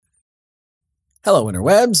Hello,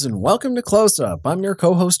 interwebs, and welcome to Close Up. I'm your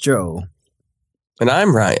co-host, Joe. And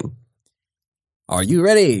I'm Ryan. Are you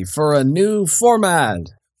ready for a new format?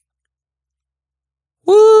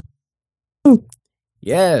 Woo!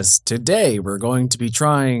 Yes, today we're going to be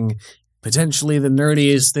trying potentially the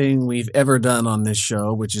nerdiest thing we've ever done on this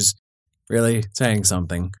show, which is really saying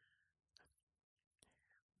something.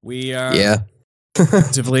 We are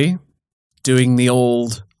actively doing the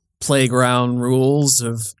old playground rules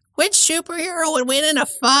of which superhero would win in a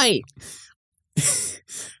fight?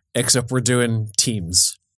 Except we're doing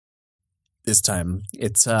teams this time.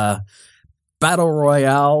 It's a battle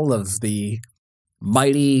royale of the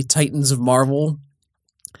mighty titans of Marvel.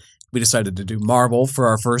 We decided to do Marvel for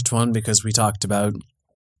our first one because we talked about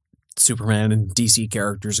Superman and DC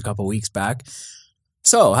characters a couple weeks back.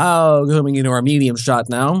 So, going into our medium shot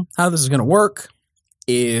now, how this is going to work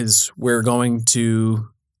is we're going to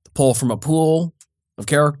pull from a pool of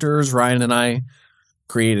characters Ryan and I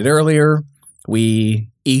created earlier. We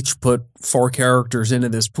each put 4 characters into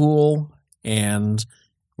this pool, and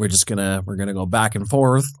we're gonna go back and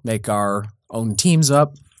forth, make our own teams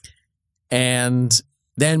up, and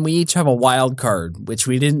then we each have a wild card, which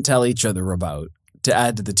we didn't tell each other about, to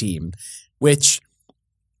add to the team, which,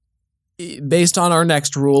 based on our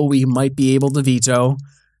next rule, we might be able to veto.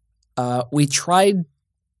 We tried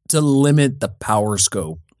to limit the power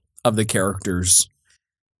scope of the characters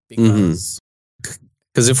because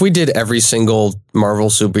if we did every single Marvel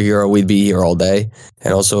superhero, we'd be here all day.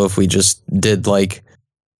 And also, if we just did like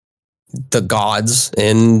the gods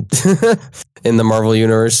in in the Marvel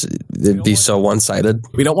universe, it'd be so one-sided.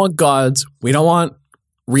 We don't want gods. We don't want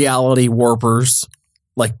reality warpers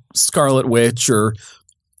like Scarlet Witch, or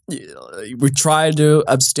we try to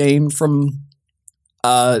abstain from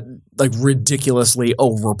like ridiculously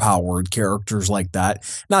overpowered characters like that.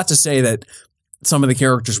 Not to say that some of the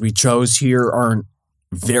characters we chose here aren't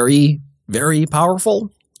very, very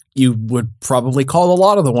powerful. You would probably call a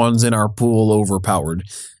lot of the ones in our pool overpowered.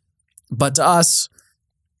 But to us,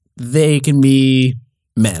 they can be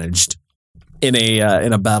managed in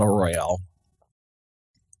a battle royale.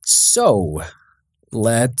 So,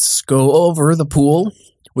 let's go over the pool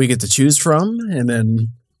we get to choose from, and then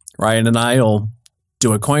Ryan and I will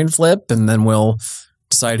do a coin flip, and then we'll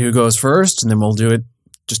decide who goes first, and then we'll do it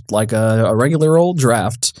just like a regular old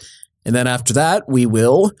draft. And then after that, we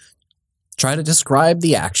will try to describe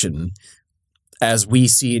the action as we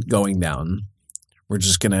see it going down. We're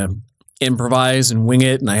just going to improvise and wing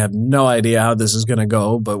it, and I have no idea how this is going to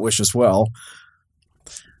go, but wish us well.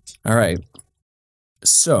 All right.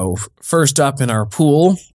 So, first up in our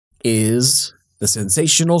pool is the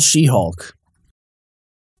sensational She-Hulk.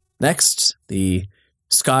 Next, the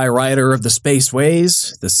Sky Rider of the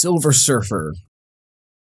Spaceways, the Silver Surfer.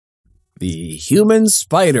 The Human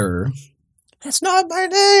Spider. That's not my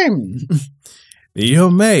name. The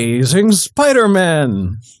Amazing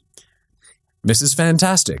Spider-Man. Mrs.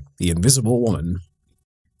 Fantastic, the Invisible Woman.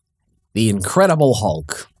 The Incredible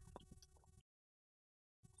Hulk.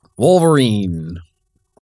 Wolverine.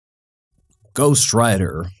 Ghost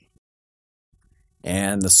Rider.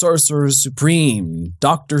 And the Sorcerer Supreme,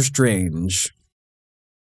 Doctor Strange.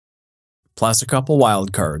 Plus a couple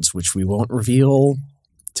wild cards, which we won't reveal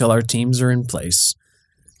till our teams are in place.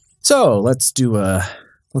 So let's do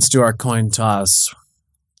our coin toss.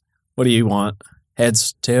 What do you want?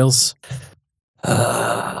 Heads, tails?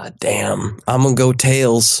 Damn. I'm gonna go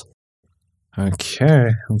tails.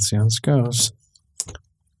 Okay, let's see how this goes.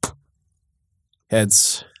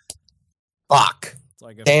 Heads. Fuck.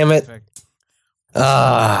 Damn it.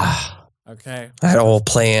 Okay. I had a whole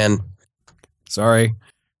plan. Sorry.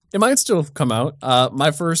 It might still come out.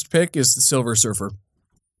 My first pick is the Silver Surfer.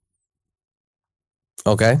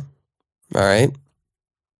 Okay. All right.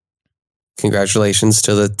 Congratulations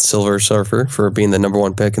to the Silver Surfer for being the number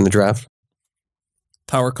 1 pick in the draft.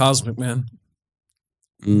 Power Cosmic, man.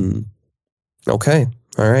 Okay.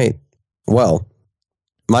 All right. Well,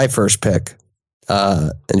 my first pick,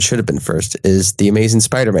 and should have been first, is the Amazing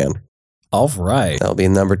Spider-Man. All right. That'll be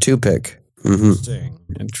the number 2 pick.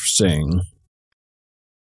 Interesting.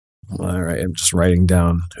 All right. I'm just writing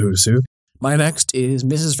down who's who. My next is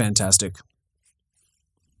Mrs. Fantastic.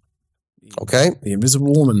 Okay. The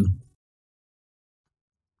Invisible Woman.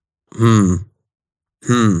 All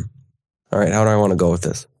right, how do I want to go with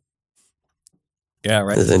this? Yeah,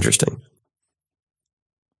 right. This is interesting.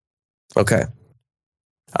 Okay.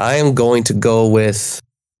 I am going to go with,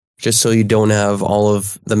 just so you don't have all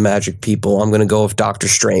of the magic people, I'm going to go with Doctor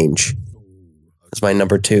Strange. That's my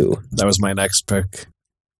number 2. That was my next pick.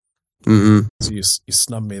 So you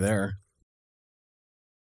snubbed me there.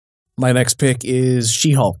 My next pick is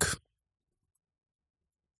She-Hulk.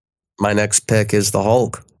 My next pick is the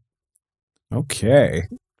Hulk. Okay.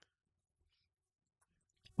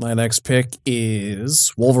 My next pick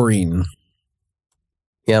is Wolverine.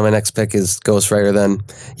 Yeah, my next pick is Ghost Rider then.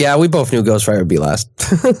 Yeah, we both knew Ghost Rider would be last.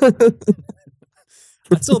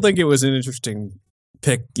 I still think it was an interesting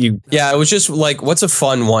pick. Yeah, it was just like, what's a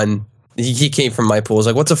fun one? He came from my pool. It was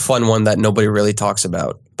like, what's a fun one that nobody really talks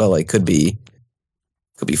about, but like could be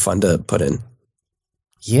fun to put in.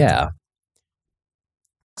 Yeah.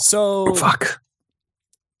 So fuck.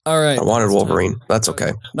 All right. I wanted Wolverine. That's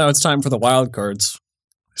okay. Now it's time for the wild cards.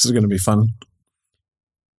 This is going to be fun.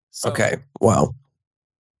 Okay. Wow.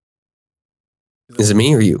 Is it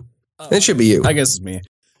me or you? It should be you. I guess it's me.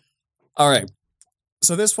 All right.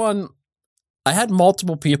 So this one, I had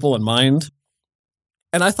multiple people in mind,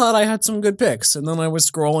 and I thought I had some good picks. And then I was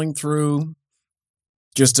scrolling through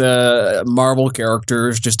just Marvel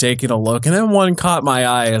characters, just taking a look, and then one caught my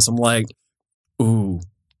eye as I'm like, ooh,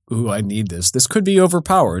 I need this. This could be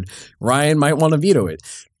overpowered. Ryan might want to veto it.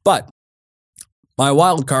 But my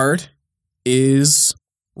wild card is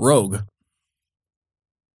Rogue.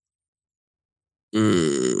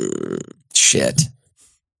 Shit.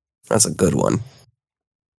 That's a good one.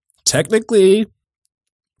 Technically,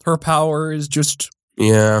 her power is just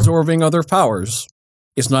absorbing other powers.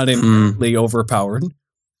 It's not inherently overpowered.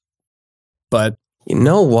 But you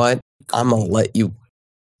know what? I'm gonna let you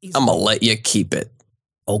keep it.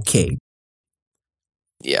 Okay.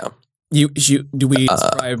 Yeah. Do we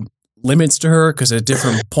ascribe limits to her? Because at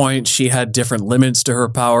different points she had different limits to her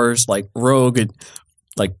powers. Like Rogue,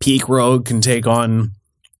 like peak Rogue can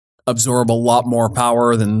absorb a lot more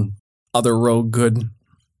power than other Rogue could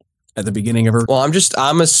at the beginning of her. Well,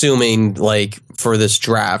 I'm assuming like for this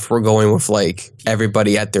draft we're going with like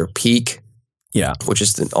everybody at their peak. Yeah. Which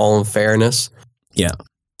is all in fairness. Yeah.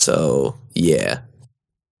 So yeah.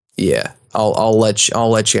 I'll let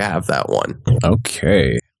you have that one.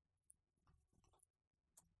 Okay.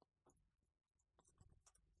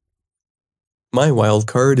 My wild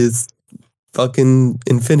card is fucking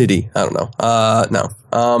Infinity. I don't know. No.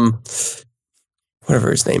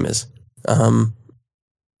 Whatever his name is.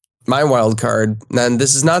 My wild card, and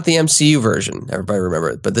this is not the MCU version. Everybody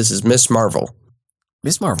remember it, but this is Miss Marvel.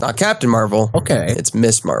 Miss Marvel. Not Captain Marvel. Okay. It's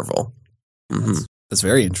Miss Marvel. Mm-hmm. That's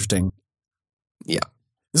very interesting. Yeah.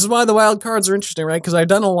 This is why the wild cards are interesting, right? Because I've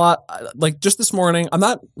done a lot, like just this morning. I'm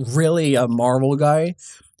not really a Marvel guy,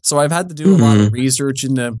 so I've had to do a lot of research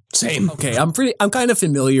into. Same. Okay, I'm kind of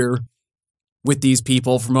familiar with these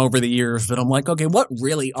people from over the years, but I'm like, okay, what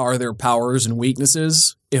really are their powers and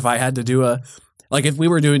weaknesses? If I had to do if we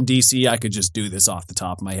were doing DC, I could just do this off the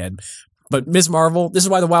top of my head. But Ms. Marvel, this is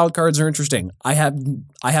why the wild cards are interesting. I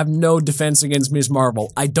have no defense against Ms.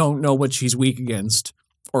 Marvel. I don't know what she's weak against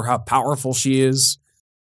or how powerful she is.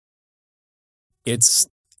 It's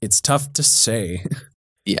tough to say.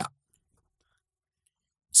 Yeah.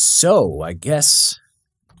 So I guess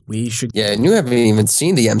we should. Yeah, and you haven't even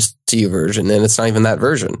seen the MCU version, and it's not even that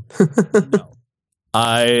version. No.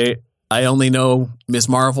 I only know Ms.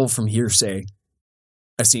 Marvel from hearsay.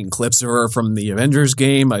 I've seen clips of her from the Avengers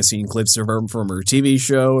game. I've seen clips of her from her TV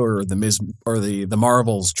show or the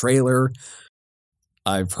Marvels trailer.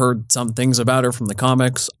 I've heard some things about her from the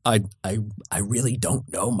comics. I really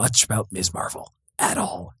don't know much about Ms. Marvel at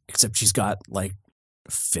all, except she's got like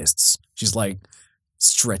fists. She's like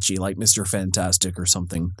stretchy, like Mr. Fantastic or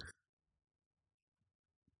something.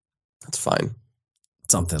 That's fine.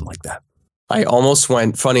 Something like that.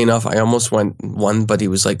 Funny enough, I almost went one, but he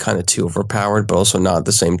was like kind of too overpowered, but also not at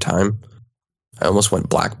the same time. I almost went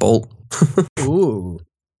Black Bolt. Ooh.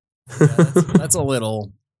 Yeah, that's a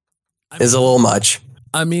little... It's a little much.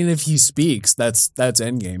 I mean, if he speaks, that's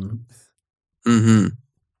endgame. Mm-hmm.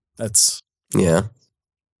 That's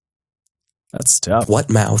tough. What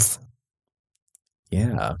mouth?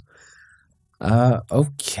 Yeah.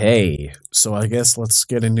 Okay. So I guess let's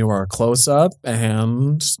get into our close-up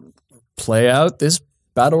and play out this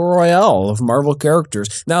battle royale of Marvel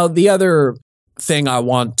characters. Now, the other thing I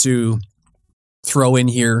want to throw in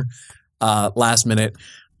here last minute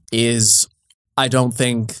is I don't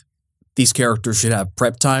think these characters should have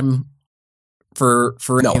prep time for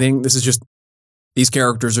anything. This is just, these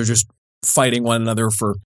characters are just fighting one another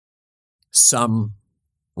for some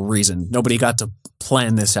reason. Nobody got to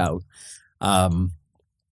plan this out.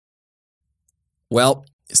 Well,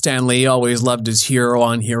 Stan Lee always loved his hero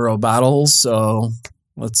on hero battles, so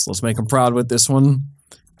let's make him proud with this one.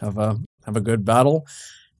 Have a good battle.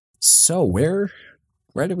 So where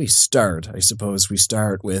do we start? I suppose we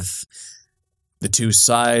start with the two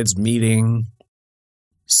sides meeting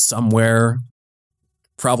somewhere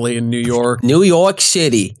Probably in New York. New York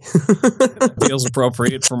City. Feels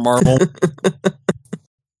appropriate for Marvel.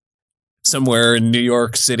 Somewhere in New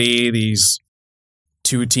York City, these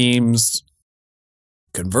two teams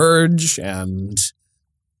converge and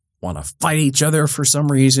want to fight each other for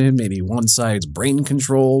some reason. Maybe one side's brain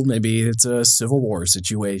controlled. Maybe it's a civil war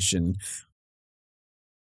situation.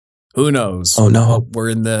 Who knows? Oh no. We're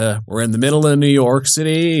in the middle of New York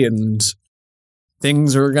City and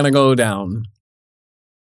things are gonna go down.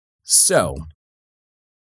 So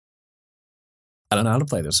I don't know how to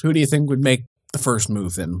play this. Who do you think would make the first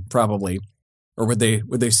move then? Probably. Or would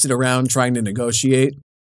they sit around trying to negotiate?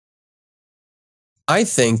 I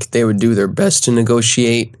think they would do their best to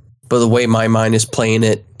negotiate, but the way my mind is playing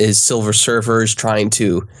it is Silver Surfer is trying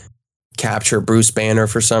to capture Bruce Banner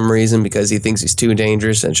for some reason because he thinks he's too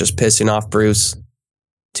dangerous and it's just pissing off Bruce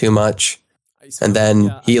too much. And then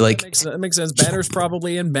that makes sense. Banner's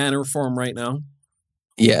probably in banner form right now.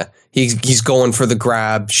 Yeah, he's going for the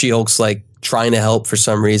grab. She-Hulk's like trying to help for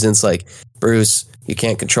some reason. It's like, Bruce, you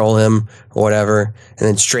can't control him or whatever. And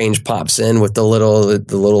then Strange pops in with the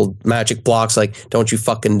little magic blocks, like, don't you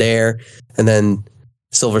fucking dare. And then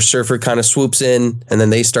Silver Surfer kind of swoops in, and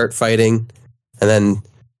then they start fighting. And then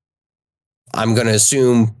I'm going to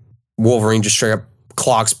assume Wolverine just straight up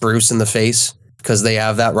clocks Bruce in the face because they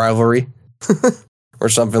have that rivalry or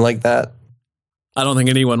something like that. I don't think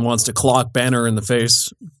anyone wants to clock Banner in the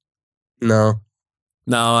face. No,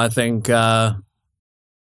 I think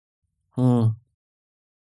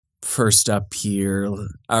first up here.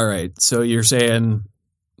 All right, so you're saying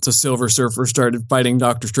it's a Silver Surfer started fighting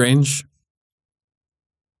Doctor Strange?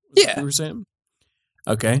 Yeah. You were saying?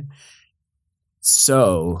 Okay.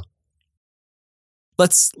 So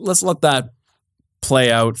let's let that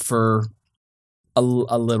play out for a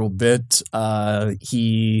little bit.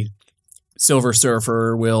 Silver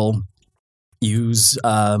Surfer will use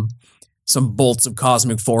some bolts of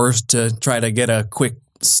cosmic force to try to get a quick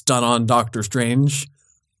stun on Doctor Strange.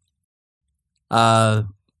 Try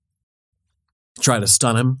to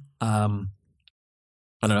stun him. I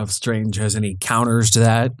don't know if Strange has any counters to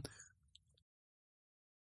that.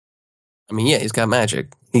 I mean, yeah, he's got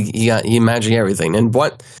magic. He magic everything. And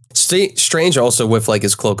what Strange also with like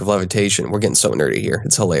his cloak of levitation. We're getting so nerdy here.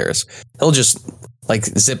 It's hilarious. He'll just like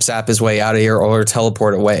zip zap his way out of here or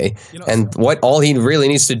teleport away. And what all he really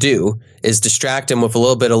needs to do is distract him with a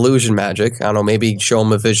little bit of illusion magic. I don't know, maybe show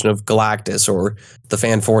him a vision of Galactus or the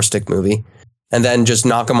Fan Four Stick movie, and then just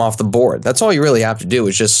knock him off the board. That's all you really have to do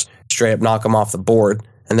is just straight up knock him off the board,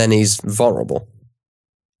 and then he's vulnerable.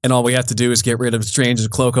 And all we have to do is get rid of Strange's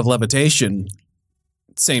cloak of levitation.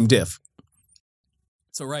 Same diff.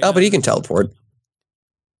 So right. Oh, but he can teleport.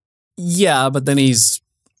 Yeah, but then he's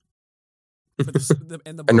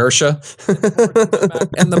inertia,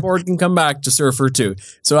 and the board can come back to Surfer too.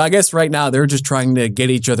 So I guess right now they're just trying to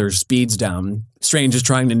get each other's speeds down. Strange is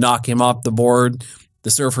trying to knock him off the board.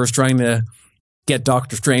 The Surfer's trying to get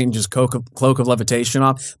Doctor Strange's cloak of levitation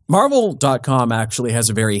off. Marvel.com actually has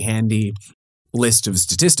a very handy list of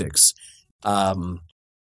statistics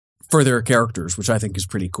for their characters, which I think is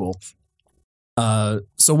pretty cool.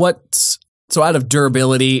 So out of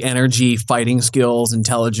durability, energy, fighting skills,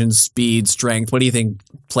 intelligence, speed, strength, what do you think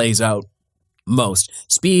plays out most?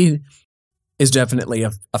 Speed is definitely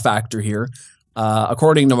a factor here.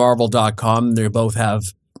 According to Marvel.com, they both have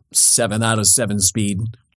 7 out of 7 speed.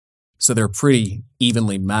 So they're pretty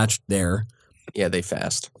evenly matched there. Yeah, they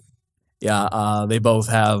fast. Yeah, they both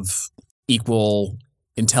have equal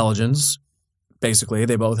intelligence. Basically,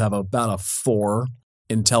 they both have about a 4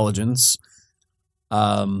 intelligence.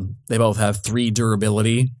 They both have 3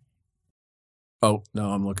 durability. Oh, no,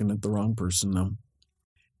 I'm looking at the wrong person now.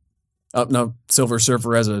 Oh, no, Silver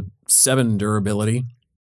Surfer has a 7 durability.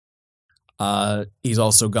 He's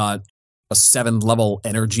also got a 7 level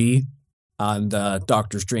energy, and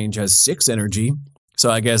Doctor Strange has 6 energy. So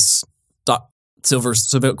I guess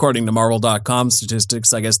according to Marvel.com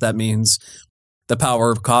statistics, I guess that means the power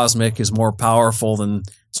of Cosmic is more powerful than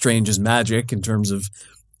Strange's magic in terms of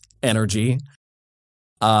energy.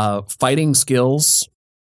 Fighting skills,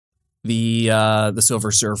 the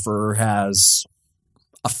Silver Surfer has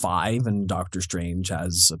a 5 and Doctor Strange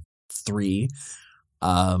has a 3.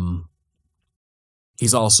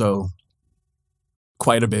 He's also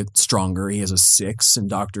quite a bit stronger. He has a 6 and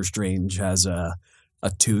Doctor Strange has a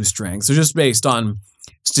 2 strength. So just based on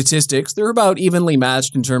statistics, they're about evenly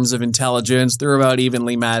matched in terms of intelligence. They're about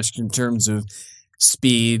evenly matched in terms of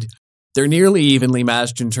speed. They're nearly evenly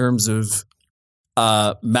matched in terms of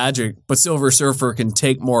magic, but Silver Surfer can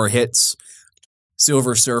take more hits.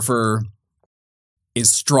 Silver Surfer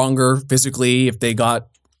is stronger physically. If they got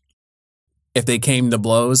if they came to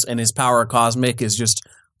blows, and his power cosmic is just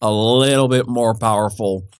a little bit more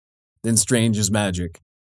powerful than Strange's magic.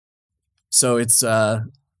 So it's a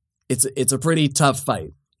pretty tough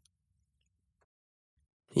fight.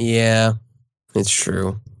 Yeah, it's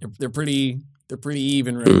true. They're pretty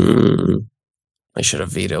even right now. I should have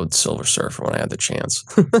vetoed Silver Surfer when I had the chance.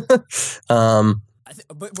 But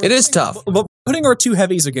it is tough. But putting our two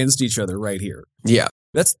heavies against each other right here. Yeah.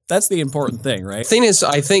 That's the important thing, right? The thing is,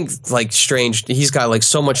 I think like Strange, he's got like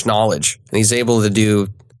so much knowledge and he's able to do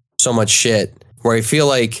so much shit where I feel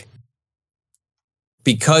like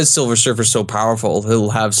because Silver Surfer's so powerful, he'll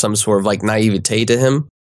have some sort of like naivete to him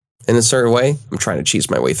in a certain way. I'm trying to cheese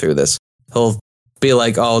my way through this. He'll be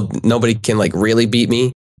like, oh, nobody can like really beat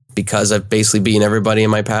me because I've basically beaten everybody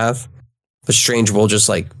in my path. But Strange will just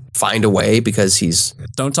like find a way because he's...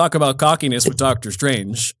 Don't talk about cockiness with Doctor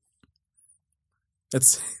Strange.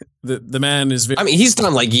 It's the man is very... I mean, he's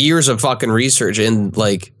done like years of fucking research and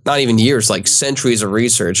like not even years, like centuries of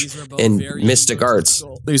research in mystic arts.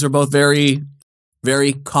 These are both very,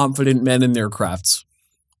 very confident men in their crafts.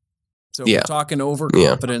 So if we're talking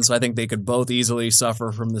overconfidence, I think they could both easily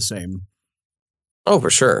suffer from the same. Oh, for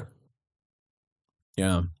sure.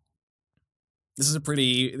 Yeah. This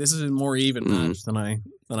is a more even match than I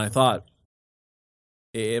thought.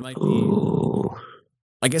 It might be.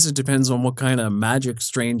 I guess it depends on what kind of magic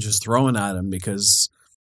Strange is throwing at him, because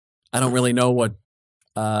I don't really know what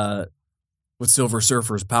Silver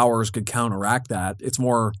Surfer's powers could counteract that. It's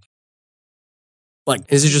more like,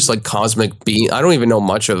 is it just like cosmic being? I don't even know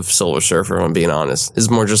much of Silver Surfer, if I'm being honest.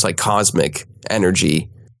 It's more just like cosmic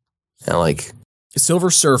energy, and like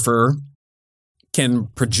Silver Surfer can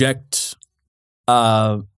project.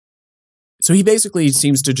 So he basically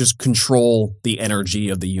seems to just control the energy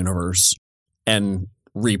of the universe and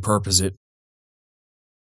repurpose it.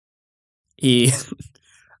 He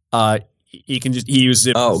uses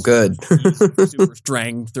it. Oh, good. Super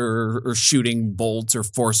strength or shooting bolts or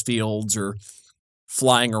force fields or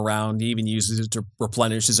flying around. He even uses it to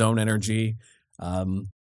replenish his own energy. From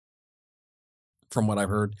what I've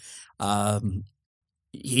heard,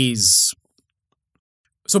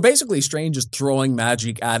 so basically, Strange is throwing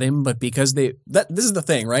magic at him, but because this is the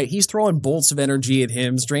thing, right? He's throwing bolts of energy at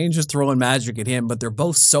him. Strange is throwing magic at him, but they're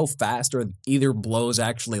both so fast, or either blows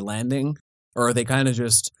actually landing, or are they kind of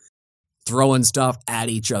just throwing stuff at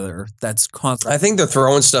each other? That's constant. I think they're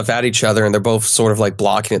throwing stuff at each other, and they're both sort of like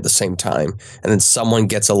blocking at the same time, and then someone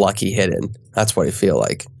gets a lucky hit in. That's what I feel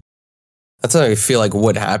like. That's how I feel like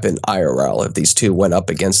would happen IRL if these two went up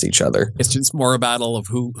against each other. It's just more a battle of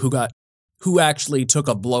who actually took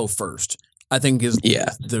a blow first, I think is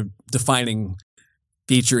the defining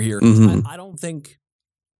feature here. Mm-hmm. I don't think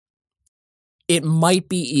it might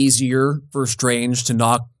be easier for Strange to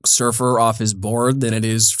knock Surfer off his board than it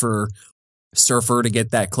is for Surfer to get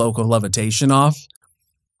that cloak of levitation off.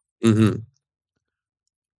 Mm-hmm.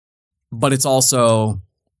 But it's also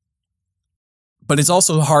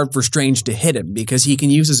hard for Strange to hit him because he can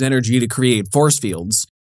use his energy to create force fields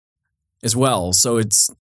as well. So it's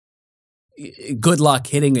good luck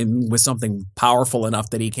hitting him with something powerful enough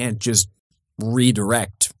that he can't just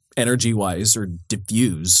redirect energy-wise or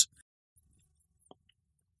diffuse.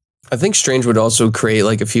 I think Strange would also create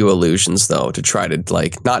like a few illusions though to try to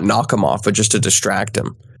like not knock him off, but just to distract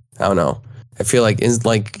him. I don't know. I feel like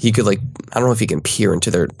he could like, I don't know if he can peer into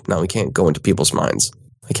their. No, he can't go into people's minds.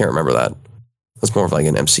 I can't remember that. That's more of like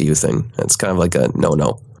an MCU thing. It's kind of like a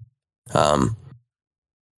no.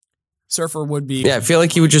 Surfer would be. Yeah, I feel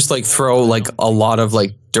like he would just like throw like a lot of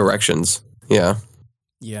like directions. Yeah.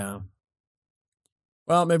 Yeah.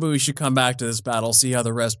 Well, maybe we should come back to this battle, see how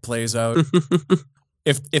the rest plays out.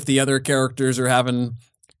 If the other characters are having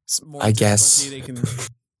more I guess they can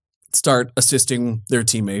start assisting their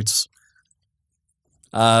teammates.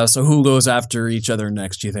 So who goes after each other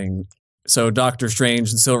next, do you think? So Doctor Strange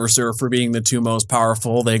and Silver Surfer being the two most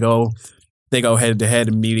powerful, they go head to head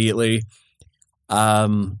immediately.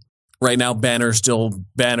 Right now, Banner's still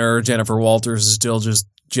Banner. Jennifer Walters is still just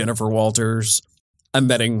Jennifer Walters. I'm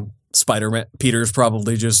betting Spider-Man Peter's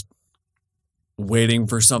probably just waiting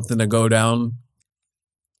for something to go down.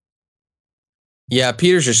 Yeah,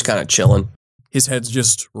 Peter's just kind of chilling. His head's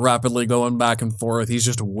just rapidly going back and forth. He's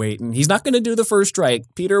just waiting. He's not going to do the first strike.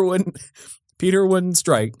 Peter wouldn't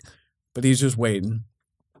strike, but he's just waiting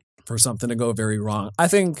for something to go very wrong. I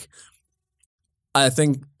think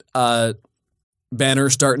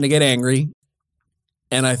Banner's starting to get angry,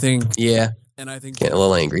 and I think getting a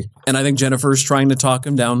little angry, and I think Jennifer's trying to talk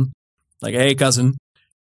him down, like, "Hey, cousin,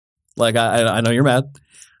 like I know you're mad.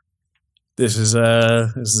 This is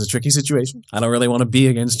a tricky situation. I don't really want to be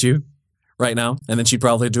against you right now. And then she'd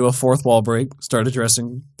probably do a fourth wall break, start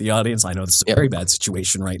addressing the audience. I know this is a very bad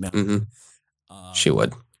situation right now. Mm-hmm. She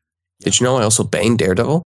would. Did you know I also banged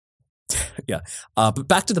Daredevil? Yeah. But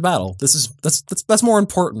back to the battle. That's more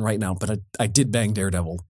important right now, but I did bang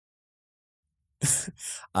Daredevil.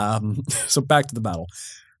 So back to the battle.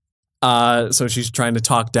 So she's trying to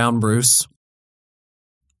talk down Bruce.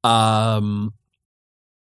 I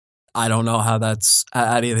don't know how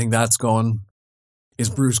do you think that's going? Is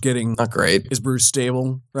Bruce getting not great? Is Bruce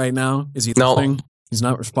stable right now? Is he listening? No. He's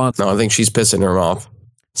not responsive. No, I think she's pissing her off.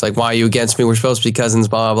 It's like, why are you against me? We're supposed to be cousins,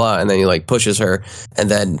 blah, blah, blah. And then he like pushes her. And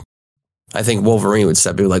then I think Wolverine would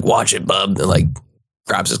step in like, watch it, bub. And like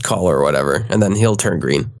grabs his collar or whatever. And then he'll turn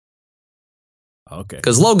green. Okay.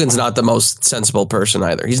 Because Logan's not the most sensible person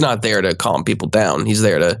either. He's not there to calm people down. He's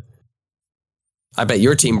there to... I bet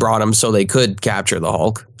your team brought him so they could capture the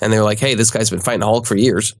Hulk. And they were like, hey, this guy's been fighting the Hulk for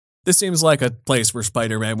years. This seems like a place where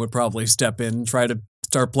Spider-Man would probably step in and try to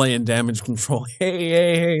start playing damage control.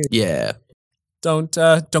 Hey. Yeah. Don't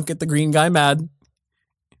get the green guy mad.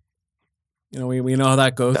 You know, we know how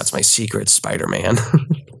that goes. That's my secret, Spider-Man.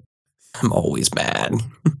 I'm always mad.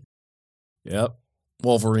 Yep.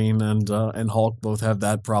 Wolverine and Hulk both have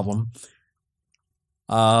that problem.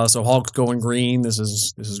 So Hulk's going green. This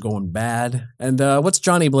is going bad. And what's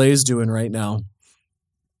Johnny Blaze doing right now?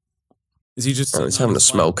 Is he just... he's having a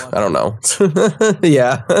smoke. I don't know.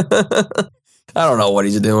 Yeah. I don't know what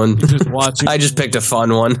he's doing. He's just watching. I just picked a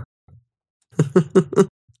fun one.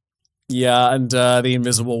 Yeah, and the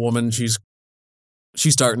Invisible Woman, she's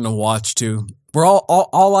starting to watch too. We're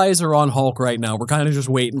all eyes are on Hulk right now. We're kind of just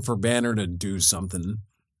waiting for Banner to do something.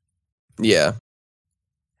 Yeah.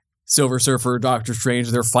 Silver Surfer, Doctor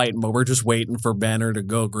Strange, they're fighting, but we're just waiting for Banner to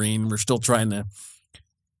go green. We're still trying to...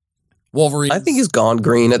 Wolverine. I think he's gone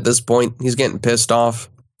green at this point. He's getting pissed off.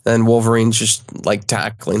 And Wolverine's just like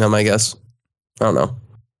tackling him, I guess. I don't know.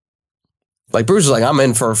 Like Bruce is like, I'm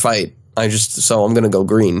in for a fight. So I'm going to go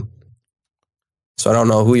green. So I don't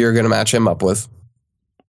know who you're going to match him up with.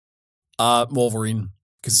 Wolverine.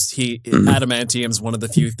 Because adamantium's one of the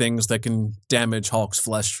few things that can damage Hulk's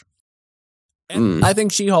flesh. And I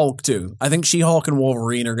think She-Hulk too. I think She-Hulk and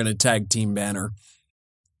Wolverine are going to tag team Banner.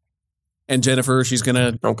 And Jennifer, she's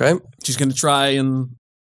gonna try and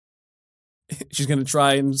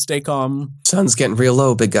stay calm. Sun's getting real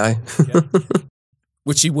low, big guy. Yeah.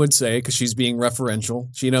 Which she would say because she's being referential.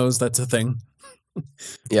 She knows that's a thing.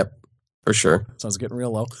 Yep, for sure. Sun's getting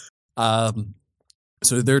real low.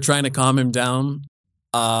 So they're trying to calm him down.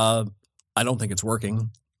 I don't think it's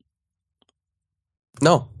working.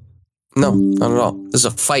 No, not at all. This is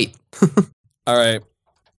a fight. All right.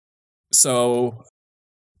 So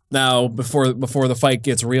now, before the fight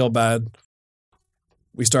gets real bad,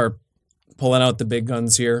 we start pulling out the big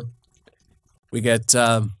guns here. We get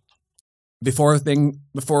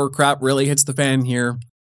before crap really hits the fan here.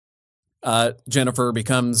 Jennifer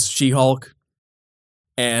becomes She-Hulk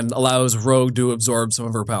and allows Rogue to absorb some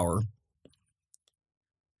of her power.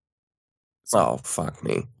 Oh, fuck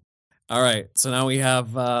me. All right, so now we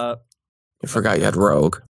have... I forgot you had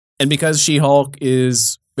Rogue. And because She-Hulk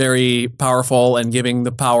is very powerful and giving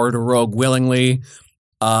the power to Rogue willingly,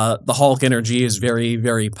 the Hulk energy is very,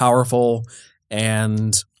 very powerful,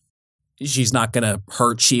 and she's not going to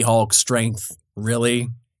hurt She-Hulk's strength, really.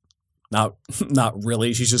 Not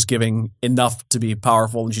really. She's just giving enough to be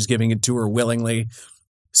powerful, and she's giving it to her willingly,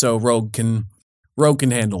 so Rogue can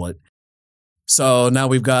handle it. So now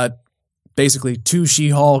we've got basically two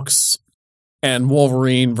She-Hulks and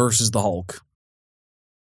Wolverine versus the Hulk,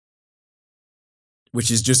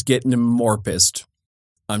 which is just getting him more pissed,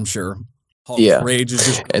 I'm sure. Hulk's rage is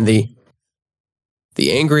just... And the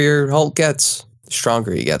angrier Hulk gets, the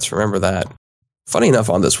stronger he gets. Remember that. Funny enough,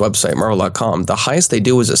 on this website, Marvel.com, the highest they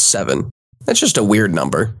do is a 7. That's just a weird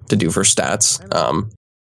number to do for stats.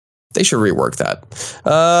 They should rework that.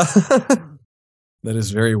 That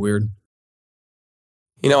is very weird.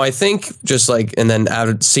 You know, I think just like, and then out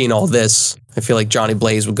of seeing all this, I feel like Johnny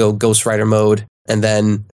Blaze would go Ghost Rider mode and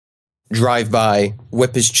then drive by,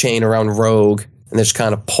 whip his chain around Rogue, and just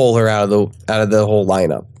kind of pull her out of the whole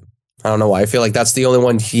lineup. I don't know why. I feel like that's the only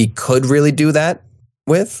one he could really do that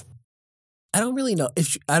with. I don't really know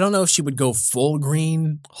I don't know if she would go full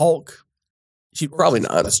green Hulk. She'd probably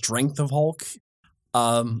not the strength of Hulk.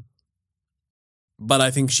 But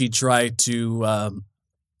I think she'd try to.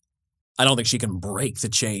 I don't think she can break the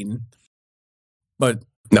chain. But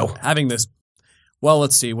no, having this. Well,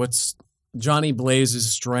 let's see. What's Johnny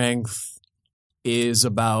Blaze's strength is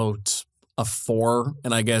about a 4,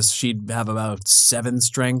 and I guess she'd have about 7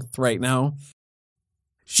 strength right now.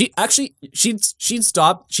 She'd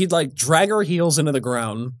stop. She'd like drag her heels into the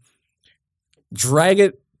ground, drag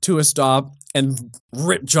it to a stop, and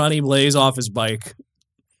rip Johnny Blaze off his bike.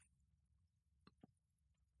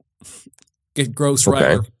 Get Ghost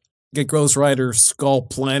Rider's skull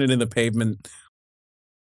planted in the pavement.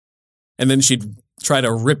 And then she'd try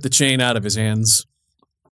to rip the chain out of his hands.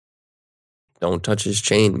 Don't touch his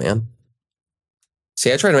chain, man.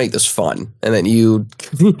 See, I try to make this fun, and then you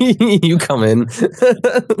you come in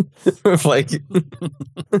with like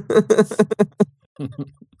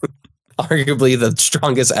arguably the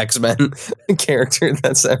strongest X-Men character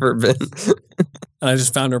that's ever been. And I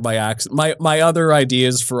just found her by accident. My other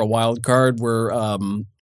ideas for a wild card were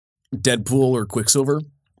Deadpool or Quicksilver.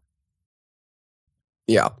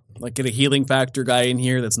 Yeah. Like get a healing factor guy in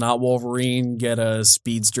here that's not Wolverine. Get a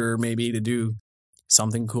speedster maybe to do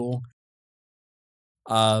something cool.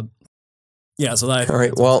 Yeah, so that's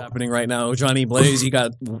what's happening right now. Johnny Blaze, he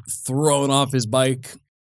got thrown off his bike.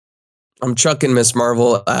 I'm chucking Miss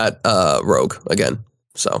Marvel at Rogue again.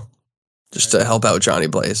 So just to help out Johnny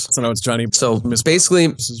Blaze. So now it's Johnny Blaze. So basically,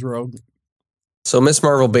 this is Rogue. So Miss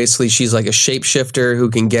Marvel, basically, she's like a shapeshifter who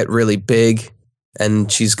can get really big,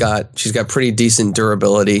 and she's got pretty decent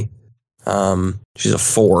durability. She's a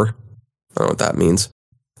 4. I don't know what that means.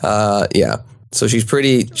 Yeah. So she's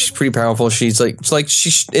pretty powerful.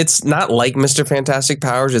 It's not like Mr. Fantastic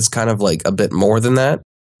powers. It's kind of like a bit more than that.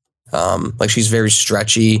 Like she's very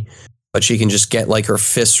stretchy, but she can just get like her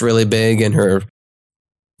fists really big and her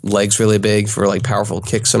legs really big for like powerful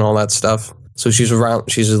kicks and all that stuff. So she's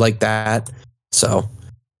like that. So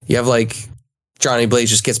you have like Johnny Blaze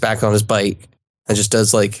just gets back on his bike and just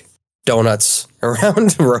does like donuts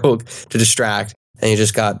around Rogue to distract. And you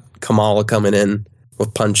just got Kamala coming in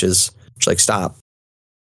with punches. She's like, stop.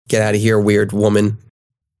 Get out of here, weird woman.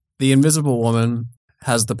 The Invisible Woman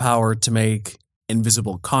has the power to make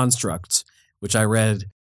invisible constructs, which I read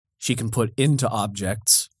she can put into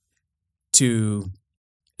objects to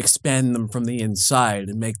expand them from the inside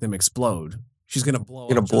and make them explode. She's going to blow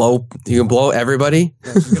You can blow everybody?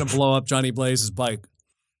 Yeah, she's going to blow up Johnny Blaze's bike.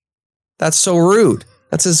 That's so rude.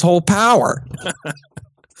 That's his whole power.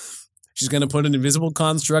 She's going to put an invisible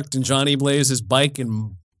construct in Johnny Blaze's bike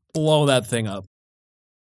and blow that thing up.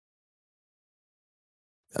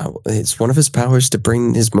 It's one of his powers to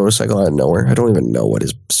bring his motorcycle out of nowhere. I don't even know what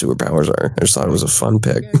his superpowers are. I just thought it was a fun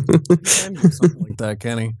pick. Yeah, he can do something like that,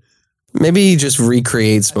 can he? Maybe he just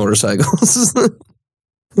recreates motorcycles.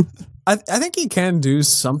 I think he can do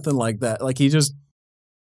something like that. Like he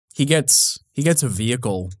gets a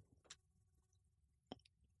vehicle.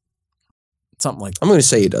 Something like that. I'm going to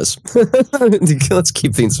say he does. Let's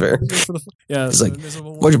keep things fair. Yeah, he's like,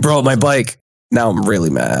 why'd you blow up my bike? Now I'm really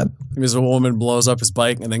mad. Invisible Woman blows up his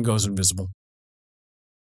bike and then goes invisible.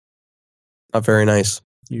 Not very nice.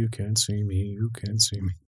 You can't see me. You can't see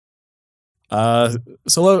me.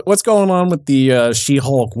 So what's going on with the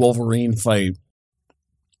She-Hulk Wolverine fight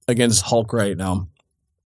against Hulk right now?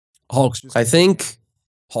 I think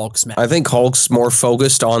Hulk's more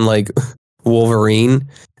focused on like Wolverine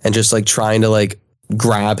and just like trying to like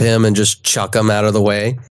grab him and just chuck him out of the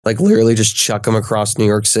way. Like literally just chuck him across New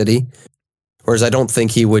York City. Whereas I don't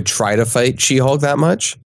think he would try to fight She-Hulk that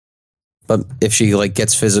much. But if she like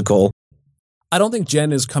gets physical. I don't think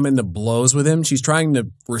Jen is coming to blows with him. She's trying to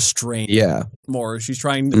restrain more. She's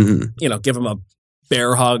trying to, give him a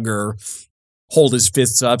bear hug or hold his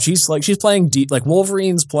fists up. She's playing deep, like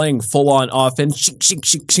Wolverine's playing full on offense. Shink, shink,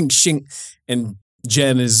 shink, shink, shink. And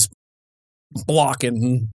Jen is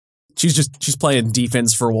blocking. She's playing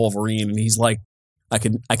defense for Wolverine. And he's like, I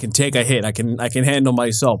can take a hit. I can handle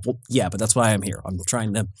myself. Well, yeah, but that's why I'm here. I'm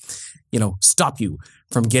trying to, stop you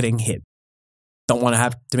from getting hit. Don't want to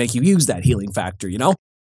have to make you use that healing factor,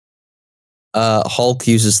 Hulk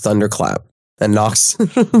uses Thunderclap and knocks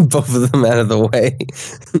both of them out of the way.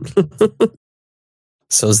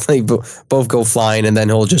 So they both go flying, and then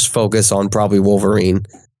he'll just focus on probably Wolverine.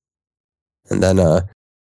 And then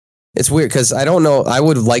it's weird because I don't know. I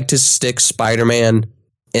would like to stick Spider-Man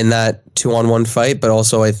in that 2-on-1 fight, but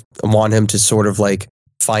also I want him to sort of like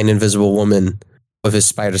find Invisible Woman with his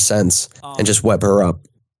spider sense and just web her up.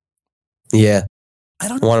 Yeah. I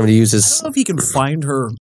want him to use his. I don't know if he can find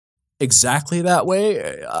her exactly that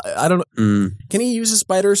way. I don't know. Can he use his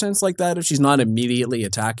spider sense like that if she's not immediately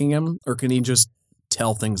attacking him, or can he just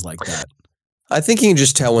tell things like that? I think he can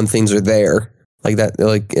just tell when things are there, like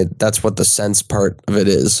that. That's what the sense part of it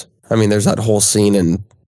is. I mean, there's that whole scene in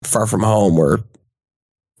Far From Home where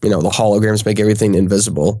the holograms make everything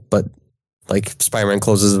invisible, but like Spider-Man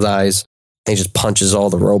closes his eyes and he just punches all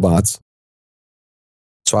the robots.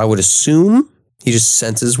 So I would assume he just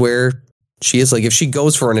senses where she is. Like if she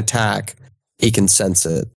goes for an attack, he can sense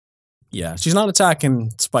it. Yeah, she's not attacking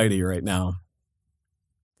Spidey right now.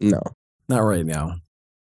 No. Not right now.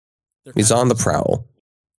 He's on the prowl.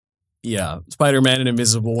 Yeah. Spider-Man and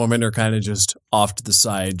Invisible Woman are kind of just off to the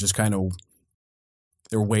side, just kind of,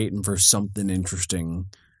 they're waiting for something interesting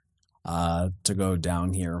to go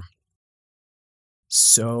down here.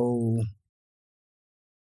 So,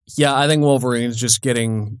 yeah, I think Wolverine's just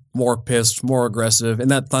getting more pissed, more aggressive, and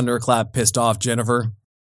that thunderclap pissed off Jennifer.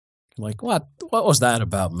 Like, what was that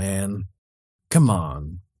about, man? Come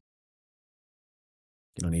on.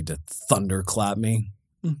 You don't need to thunderclap me.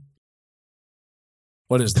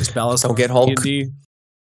 What is this, Ballas? Don't get Hulk. D&D?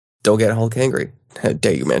 Don't get Hulk angry. How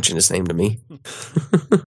dare you mention his name to me?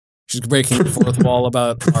 She's breaking the fourth wall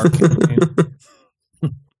about our campaign.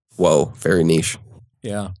 Whoa, very niche.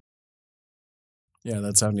 Yeah. Yeah,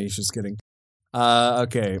 that's how niche it's getting.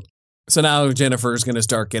 Okay. So now Jennifer's going to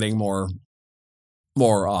start getting more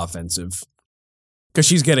offensive. Because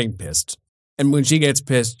she's getting pissed. And when she gets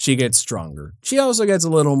pissed, she gets stronger. She also gets a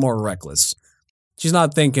little more reckless. She's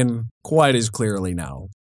not thinking quite as clearly now.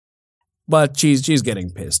 But she's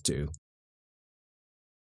getting pissed too.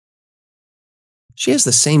 She has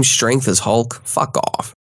the same strength as Hulk. Fuck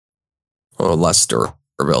off. Oh, less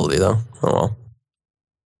durability, though. Oh, well.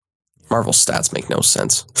 Marvel stats make no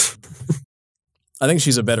sense. I think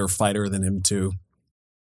she's a better fighter than him, too.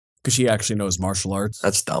 Because she actually knows martial arts.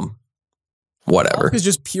 That's dumb. Whatever. Hulk is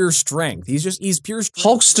just pure strength. He's pure strength.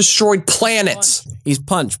 Hulk's destroyed planets. He's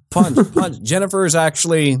punch. Jennifer is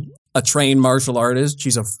actually a trained martial artist.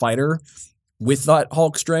 She's a fighter with that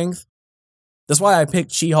Hulk strength. That's why I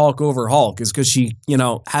picked She-Hulk over Hulk, is because she,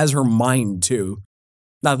 has her mind, too.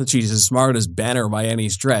 Not that she's as smart as Banner by any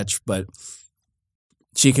stretch, but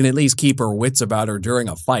she can at least keep her wits about her during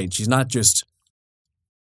a fight. She's not just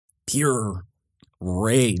pure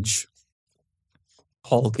rage.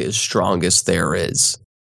 Hulk is strongest there is.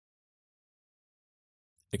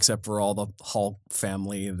 Except for all the Hulk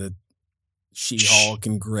family, the She-Hulk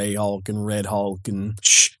and Grey Hulk and Red Hulk and...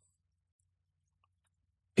 Shh.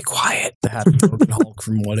 Be quiet. The Happy Hogan Hulk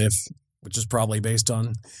from What If, which is probably based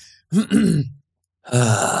on... There's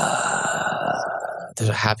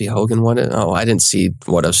a Happy Hogan What If? Oh, I didn't see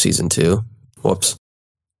What If Season 2. Whoops.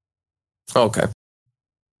 Okay.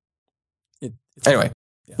 Anyway.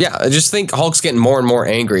 Yeah, I just think Hulk's getting more and more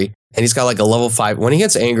angry, and he's got like a level 5. When he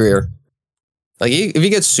gets angrier, like if he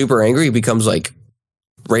gets super angry, he becomes like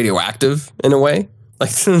radioactive in a way.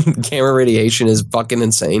 Like gamma radiation is fucking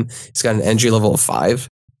insane. He's got an energy level of 5.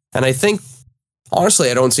 And I think,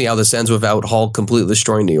 honestly, I don't see how this ends without Hulk completely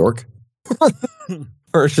destroying New York.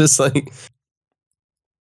 Or just like,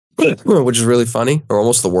 which is really funny, or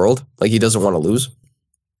almost the world. Like he doesn't want to lose.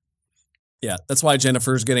 Yeah, that's why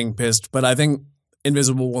Jennifer's getting pissed. But I think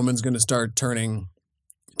Invisible Woman's going to start turning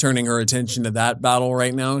her attention to that battle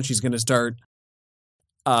right now. She's going to start,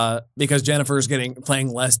 because Jennifer's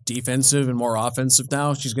playing less defensive and more offensive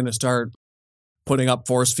now. She's going to start putting up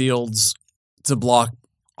force fields to block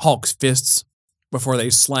Hulk's fists before they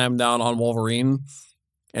slam down on Wolverine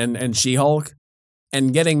and She-Hulk,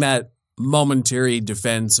 and getting that momentary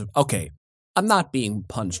defense of, okay, I'm not being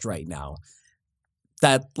punched right now.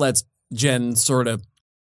 That lets Jen sort of,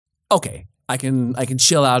 okay, I can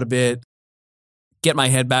chill out a bit, get my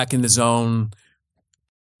head back in the zone.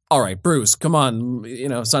 All right, Bruce, come on.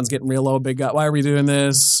 Sun's getting real low, big guy. Why are we doing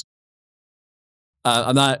this?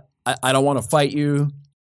 I don't want to fight you.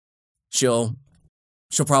 She'll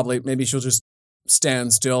maybe she'll just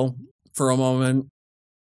stand still for a moment.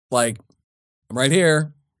 Like, I'm right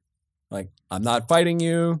here. Like, I'm not fighting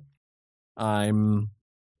you. I'm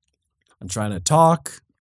trying to talk.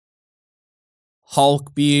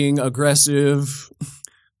 Hulk being aggressive.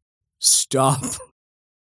 Stop.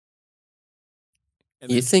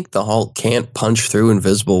 You think the Hulk can't punch through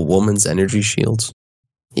Invisible Woman's energy shields?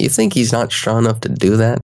 You think he's not strong enough to do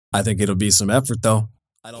that? I think it'll be some effort, though.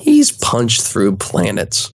 He's punched through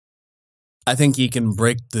planets. I think he can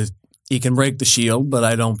break the shield, but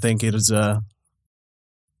I don't think it is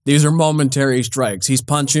these are momentary strikes. He's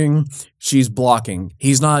punching, she's blocking.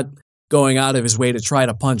 He's not going out of his way to try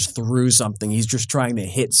to punch through something. He's just trying to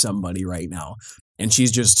hit somebody right now. And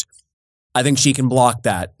I think she can block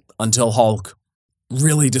that until Hulk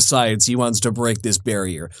really decides he wants to break this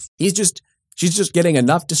barrier. She's just getting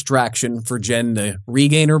enough distraction for Jen to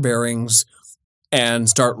regain her bearings and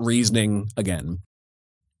start reasoning again.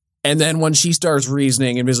 And then when she starts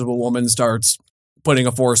reasoning, Invisible Woman starts putting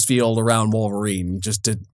a force field around Wolverine just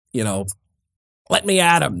to, let me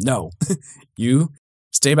at him. No, you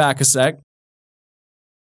stay back a sec.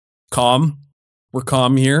 Calm. We're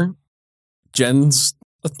calm here. Let's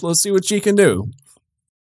see what she can do.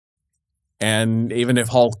 And even if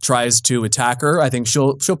Hulk tries to attack her, I think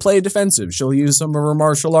she'll play defensive. She'll use some of her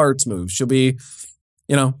martial arts moves. She'll be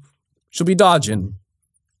dodging,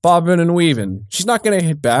 bobbing and weaving. She's not going to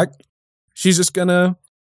hit back. She's just going to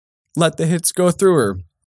let the hits go through her.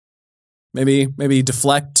 Maybe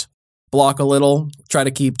deflect, block a little, try to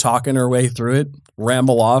keep talking her way through it,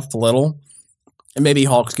 ramble off a little. And maybe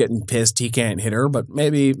Hulk's getting pissed he can't hit her, but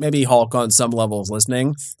maybe Hulk on some level is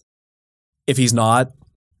listening. If he's not,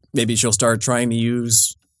 maybe she'll start trying to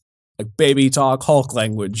use like baby talk Hulk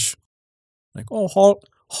language. Like, oh,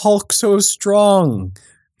 Hulk so strong.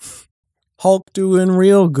 Hulk doing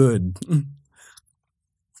real good.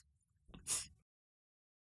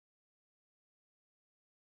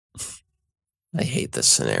 I hate this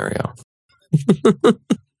scenario.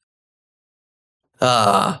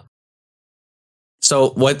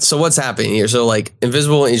 So what's happening here? So like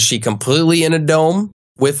Invisible, is she completely in a dome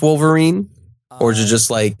with Wolverine? Or is it just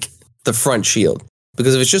like the front shield?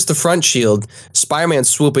 Because if it's just the front shield, Spider-Man's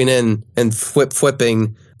swooping in and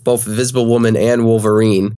flipping both Invisible Woman and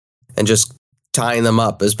Wolverine and just tying them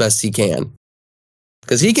up as best he can.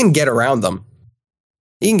 Because he can get around them.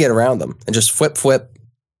 He can get around them and just flip,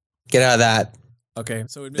 get out of that. Okay,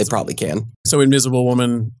 so they probably can. So Invisible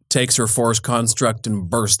Woman takes her force construct and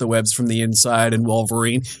bursts the webs from the inside, and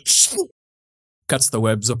Wolverine cuts the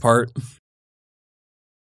webs apart.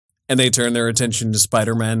 And they turn their attention to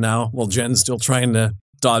Spider-Man now, while Jen's still trying to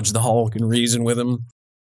dodge the Hulk and reason with him.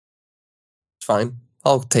 It's fine.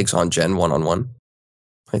 Hulk takes on Jen one-on-one,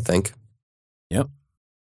 I think. Yep.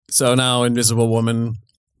 So now Invisible Woman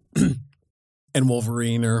and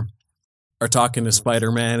Wolverine are talking to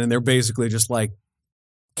Spider-Man, and they're basically just like,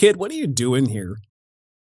 "Kid, what are you doing here?"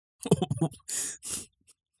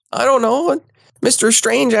 I don't know. Mr.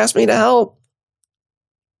 Strange asked me to help.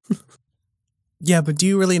 Yeah, but do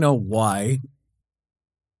you really know why?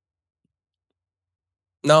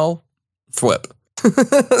 No. Flip.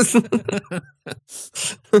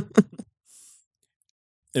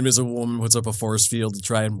 Invisible Woman puts up a force field to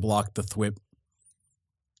try and block the thwip.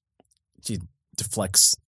 She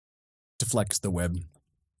deflects the web.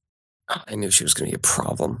 I knew she was going to be a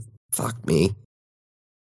problem. Fuck me.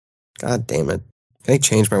 God damn it. Can I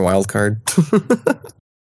change my wild card?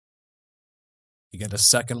 You get a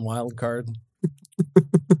second wild card?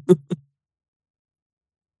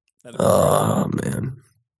 Oh, man.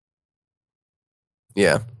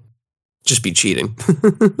 Yeah. Just be cheating.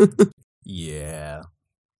 Yeah.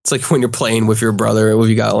 It's like when you're playing with your brother, when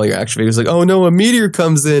you got all your action figures, like, oh no, a meteor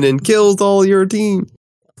comes in and kills all your team.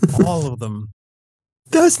 All of them.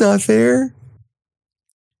 That's not fair.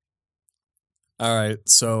 All right,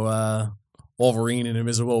 so Wolverine and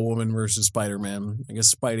Invisible Woman versus Spider-Man. I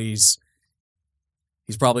guess Spidey's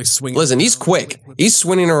probably swinging. Listen, he's quick. He's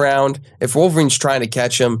swinging around. If Wolverine's trying to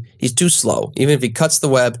catch him, he's too slow. Even if he cuts the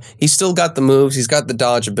web, he's still got the moves. He's got the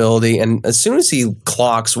dodge ability. And as soon as he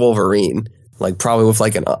clocks Wolverine, like probably with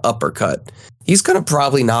like an uppercut, he's going to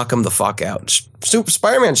probably knock him the fuck out.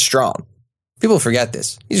 Spider-Man's strong. People forget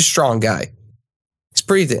this. He's a strong guy. He's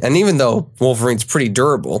pretty, and even though Wolverine's pretty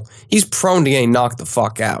durable, he's prone to getting knocked the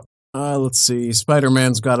fuck out. Let's see.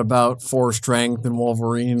 Spider-Man's got about 4 strength, and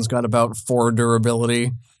Wolverine's got about 4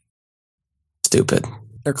 durability. Stupid.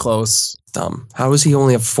 They're close. Dumb. How does he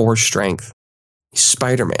only have 4 strength? He's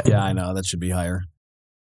Spider-Man. Yeah, I know. That should be higher.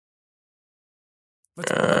 But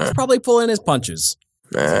he's probably pulling his punches.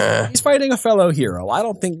 He's fighting a fellow hero. I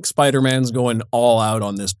don't think Spider-Man's going all out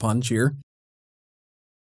on this punch here.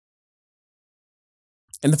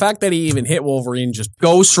 And the fact that he even hit Wolverine just...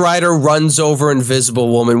 Ghost Rider runs over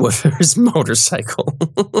Invisible Woman with his motorcycle.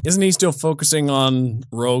 Isn't he still focusing on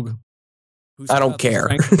Rogue? I don't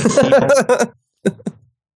care.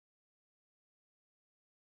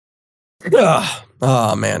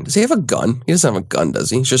 Oh, man. Does he have a gun? He doesn't have a gun,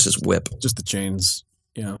 does he? It's just his whip. Just the chains.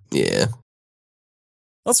 Yeah. Yeah.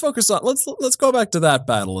 Let's focus on... Let's go back to that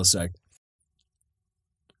battle a sec.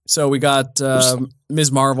 So we got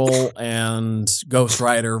Ms. Marvel and Ghost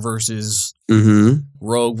Rider versus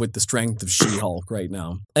Rogue with the strength of She-Hulk right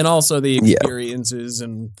now. And also the experiences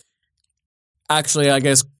and actually, I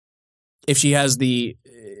guess, if she has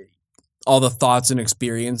all the thoughts and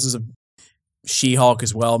experiences of She-Hulk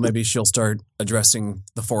as well, maybe she'll start addressing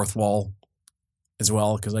the fourth wall as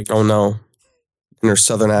well. Cause oh no. In her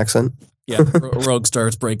southern accent? Yeah, Rogue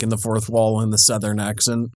starts breaking the fourth wall in the southern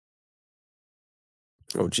accent.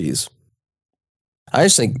 Oh, geez. I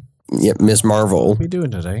just think, Ms. Marvel. What are you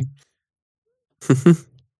doing today?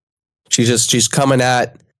 she's coming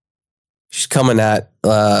at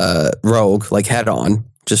Rogue, like head on,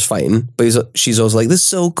 just fighting. But she's always like, this is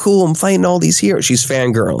so cool. I'm fighting all these heroes. She's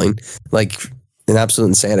fangirling. Like, in absolute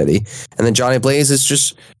insanity. And then Johnny Blaze is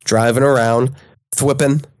just driving around,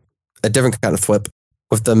 thwipping, a different kind of thwip,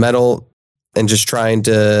 with the metal and just trying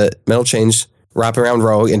to metal change, wrapping around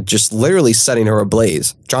Rogue and just literally setting her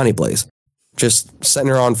ablaze. Johnny Blaze. Just setting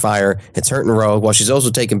her on fire. It's hurting Rogue while she's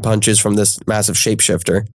also taking punches from this massive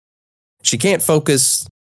shapeshifter. She can't focus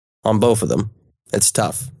on both of them. It's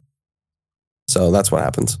tough. So that's what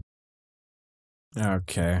happens.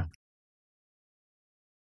 Okay.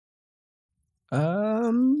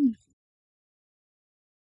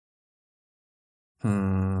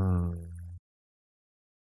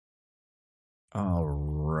 All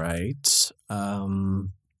right.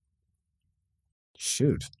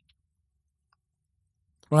 Shoot.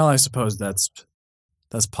 Well, I suppose that's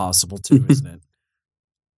possible too, isn't it?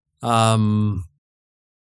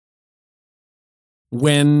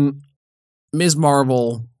 When Ms.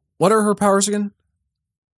 Marvel, what are her powers again?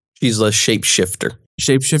 She's a shapeshifter.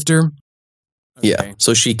 Shapeshifter? Okay. Yeah.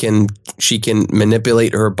 So she can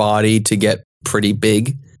manipulate her body to get pretty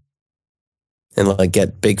big and like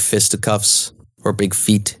get big fisticuffs or big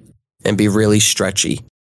feet and be really stretchy.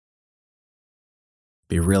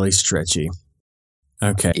 Be really stretchy.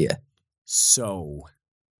 Okay. Yeah. So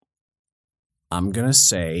I'm going to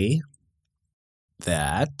say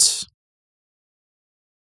that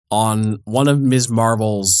on one of Ms.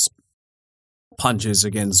 Marvel's punches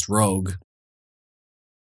against Rogue,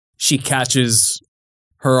 she catches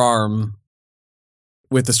her arm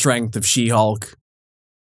with the strength of She-Hulk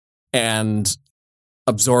and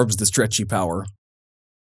absorbs the stretchy power.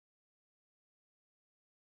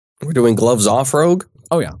 We're doing gloves off Rogue?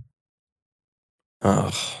 Oh, yeah.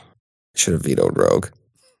 Oh, I should have vetoed Rogue.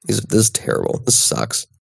 This is terrible. This sucks.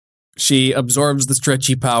 She absorbs the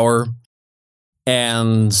stretchy power,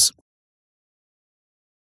 and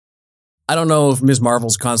I don't know if Ms.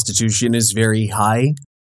 Marvel's constitution is very high,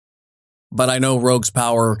 but I know Rogue's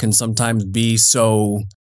power can sometimes be so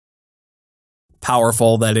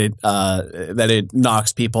powerful that it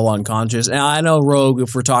knocks people unconscious. And I know Rogue,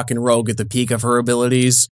 if we're talking Rogue at the peak of her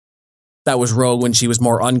abilities, that was Rogue when she was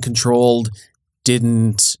more uncontrolled,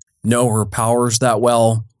 didn't know her powers that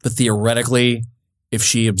well. But theoretically, if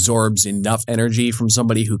she absorbs enough energy from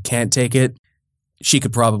somebody who can't take it, she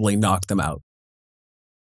could probably knock them out.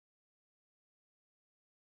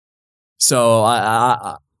 So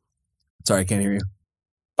I sorry, I can't hear you.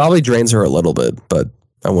 Probably drains her a little bit, but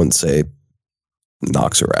I wouldn't say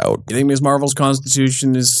knocks her out. You think Ms. Marvel's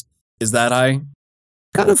constitution is that high?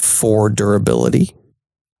 Kind of 4 durability.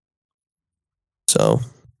 So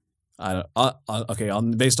I don't, okay,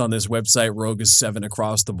 based on this website, Rogue is 7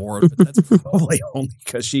 across the board, but that's probably only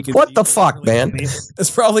because she can. What the fuck, man?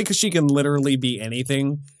 That's probably because she can literally be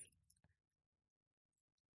anything.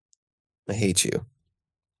 I hate you.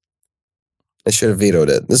 I should have vetoed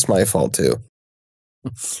it. This is my fault too.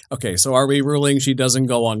 Okay, so are we ruling she doesn't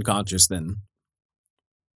go unconscious then?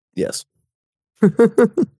 Yes.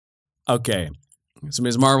 Okay, so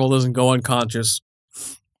Ms. Marvel doesn't go unconscious.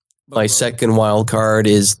 My second wild card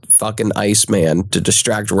is fucking Iceman to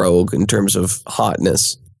distract Rogue in terms of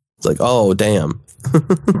hotness. It's like, oh, damn.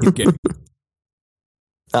 Okay.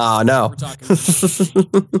 Ah, no.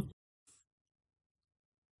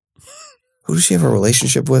 Who does she have a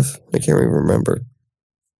relationship with? I can't even remember.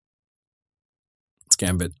 It's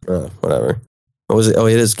Gambit. Whatever. What was it? Oh,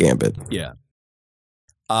 it is Gambit. Yeah.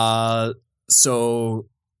 So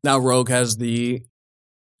now Rogue has the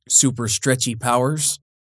super stretchy powers.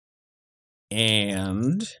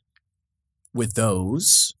 And with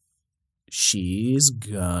those, she's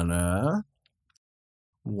gonna...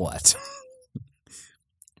 What?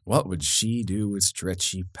 What would she do with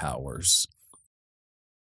stretchy powers?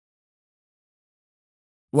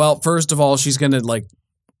 Well, first of all, she's gonna like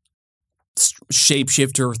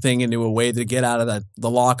shapeshift her thing into a way to get out of the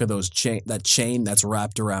lock of that chain that's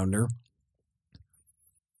wrapped around her.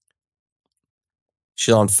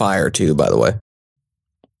 She's on fire too, by the way.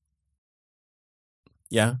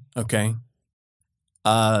 Yeah, okay.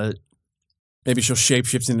 Maybe she'll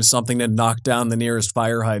shapeshift into something to knock down the nearest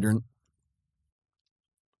fire hydrant.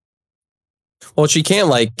 Well, she can't,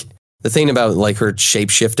 like, the thing about, like, her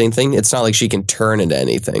shape-shifting thing, it's not like she can turn into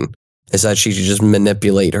anything. It's that she should just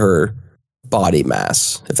manipulate her body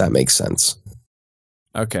mass, if that makes sense.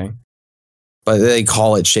 Okay. But they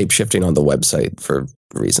call it shape-shifting on the website for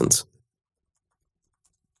reasons.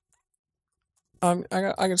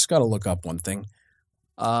 I just gotta look up one thing.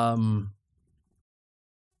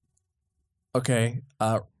 Okay.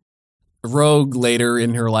 Rogue later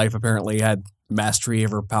in her life apparently had mastery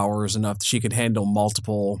of her powers enough that she could handle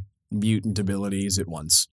multiple mutant abilities at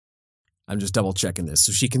once. I'm just double checking this.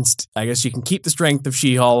 So she can, I guess she can keep the strength of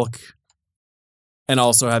She-Hulk, and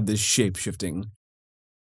also have this shape-shifting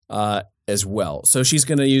as well. So she's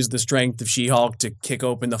going to use the strength of She-Hulk to kick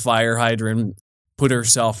open the fire hydrant, put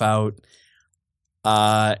herself out,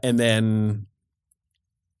 and then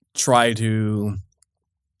try to...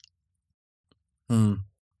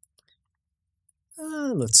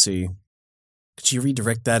 let's see. Could she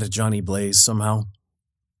redirect that at Johnny Blaze somehow?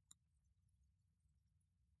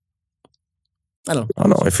 I don't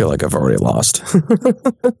know. I feel like I've already lost.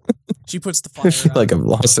 She puts the fire I feel like I'm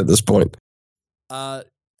lost at this point.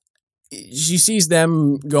 She sees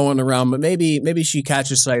them going around, but maybe she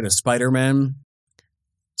catches sight of Spider-Man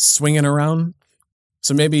swinging around.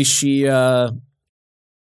 So maybe she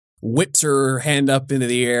whips her hand up into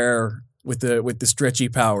the air with the stretchy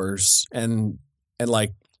powers and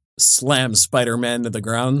like slams Spider-Man to the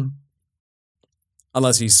ground.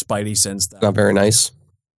 Unless he's Spidey sensed that. Not very nice.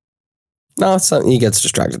 No, it's not, he gets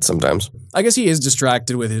distracted sometimes. I guess he is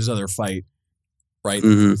distracted with his other fight, right?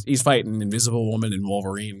 Mm-hmm. He's fighting Invisible Woman and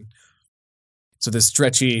Wolverine. So this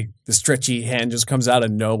stretchy hand just comes out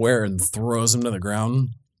of nowhere and throws him to the ground.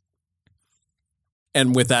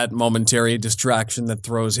 And with that momentary distraction that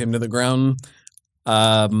throws him to the ground,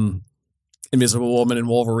 Invisible Woman and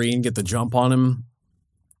Wolverine get the jump on him.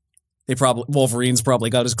 Wolverine's probably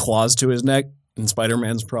got his claws to his neck, and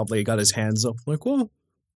Spider-Man's probably got his hands up like,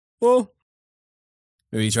 whoa.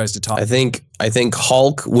 Maybe he tries to talk. I think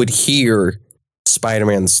Hulk would hear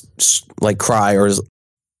Spider-Man's like cry, or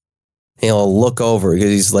he'll look over because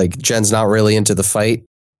he's like, Jen's not really into the fight,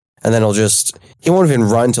 and then he won't even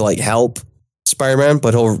run to like help Spider-Man,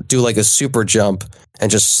 but he'll do like a super jump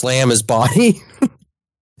and just slam his body,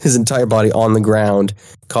 his entire body on the ground,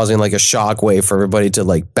 causing like a shockwave for everybody to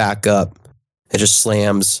like back up. It just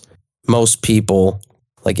slams most people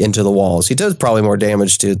like into the walls. He does probably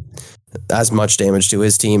as much damage to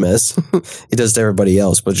his team as he does to everybody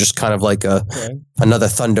else, but just kind of like another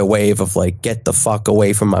thunder wave of like, get the fuck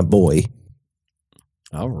away from my boy.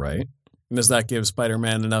 All right. And does that give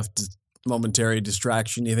Spider-Man enough momentary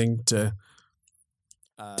distraction, you think, to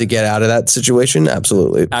get out of that situation?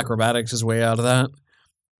 Absolutely. Acrobatics his way out of that?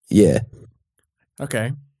 Yeah.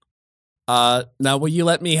 Okay. Now, will you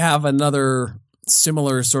let me have another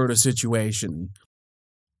similar sort of situation?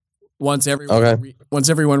 Once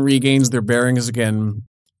everyone regains their bearings again,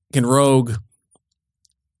 can Rogue...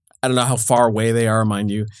 I don't know how far away they are, mind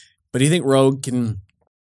you, but do you think Rogue can...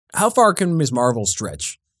 How far can Ms. Marvel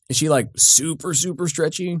stretch? Is she like super, super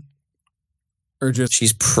stretchy? Or just...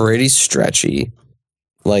 She's pretty stretchy.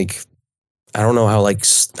 Like, I don't know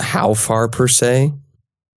how far per se.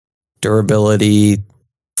 Durability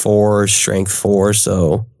 4, strength 4,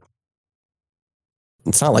 so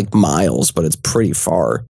it's not like miles, but it's pretty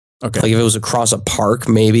far. Okay. Like if it was across a park,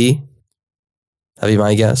 maybe. That'd be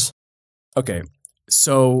my guess. Okay.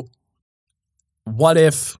 So what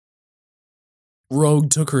if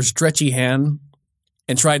Rogue took her stretchy hand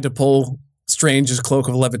and tried to pull Strange's cloak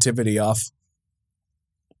of levitivity off?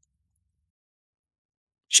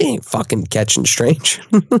 She ain't fucking catching Strange.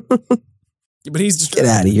 But he's just... Get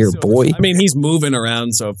out of here, boy. I mean, he's moving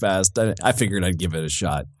around so fast. I figured I'd give it a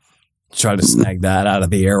shot. Try to snag that out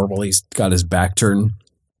of the air while he's got his back turned.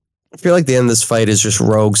 I feel like the end of this fight is just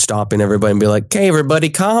Rogue stopping everybody and be like, "Okay, everybody,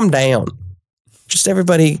 calm down. Just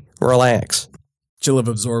everybody relax." She'll have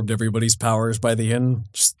absorbed everybody's powers by the end.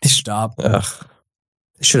 Just stop. Ugh.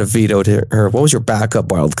 I should have vetoed her. What was your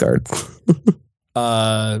backup wild card?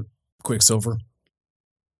 Quicksilver.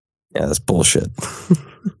 Yeah, that's bullshit.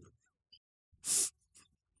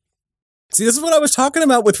 See, this is what I was talking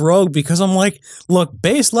about with Rogue, because I'm like, look,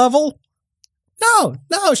 base level?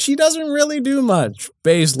 No, she doesn't really do much.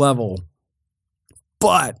 Base level.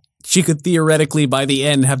 But she could theoretically, by the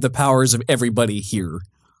end, have the powers of everybody here.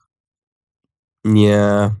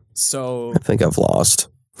 Yeah. So... I think I've lost.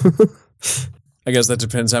 I guess that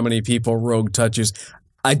depends how many people Rogue touches.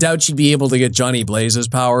 I doubt she'd be able to get Johnny Blaze's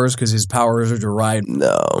powers, because his powers are derived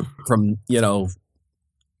from,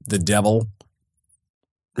 the devil.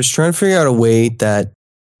 I'm just trying to figure out a way that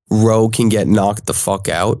Rogue can get knocked the fuck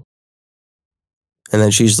out. And then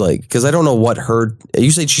she's like, because I don't know what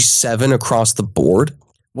you said she's 7 across the board?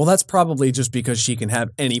 Well, that's probably just because she can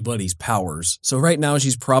have anybody's powers. So right now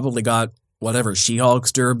she's probably got whatever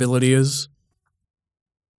She-Hulk's durability is.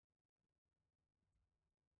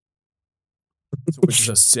 Which is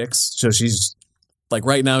a 6. So she's, like,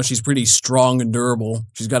 right now she's pretty strong and durable.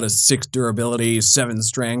 She's got a 6 durability, 7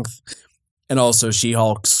 strength. And also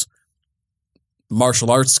She-Hulk's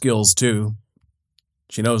martial arts skills, too.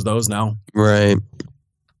 She knows those now. Right.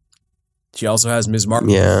 She also has Ms. Marvel.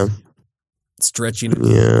 Yeah.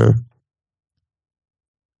 Stretchiness.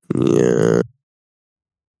 Yeah.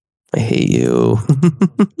 I hate you.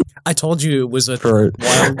 I told you it was a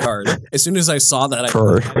wild card. As soon as I saw that, I had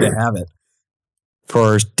to have it. For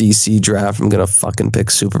our DC draft, I'm going to fucking pick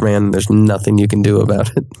Superman. There's nothing you can do about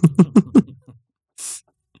it.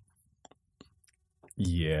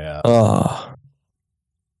 Yeah. Oh.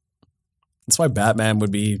 That's why Batman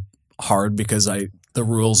would be hard, because the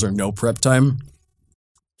rules are no prep time.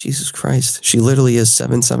 Jesus Christ. She literally is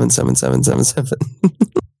 7777777.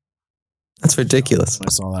 That's ridiculous. I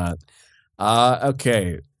saw that.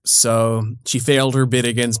 Okay. So she failed her bid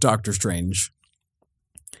against Doctor Strange.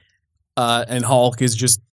 And Hulk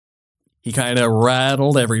is he kind of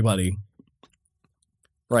rattled everybody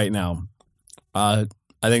right now. I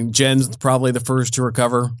think Jen's probably the first to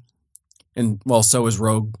recover. And, well, so is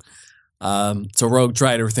Rogue. So Rogue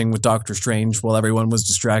tried everything with Doctor Strange while everyone was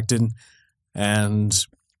distracted. And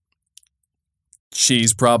Jen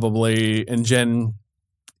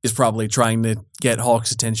is probably trying to get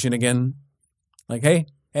Hulk's attention again. Like, hey,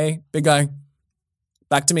 big guy,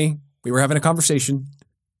 back to me. We were having a conversation.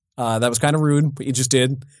 That was kind of rude, what you just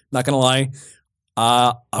did. Not going to lie.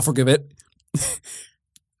 I'll forgive it.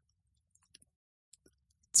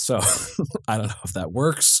 So, I don't know if that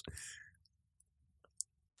works.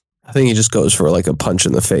 I think he just goes for like a punch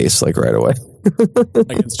in the face, like right away.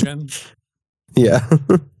 Against Jen? Yeah.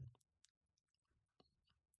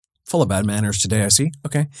 Full of bad manners today, I see.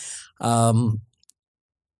 Okay. I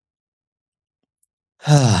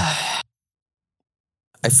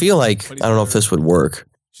feel like, I don't know if this would work,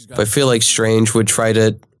 but I feel like Strange would try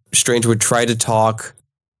to talk,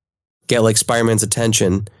 get like Spider-Man's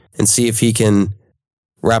attention, and see if he can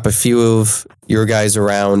wrap a few of your guys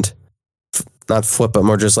around, not flip them,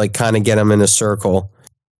 or just like kind of get them in a circle.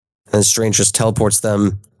 And then Strange just teleports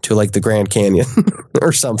them to like the Grand Canyon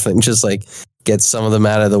or something, just like get some of them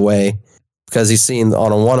out of the way, because he's seen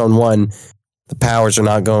on a one-on-one, the powers are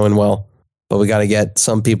not going well, but we got to get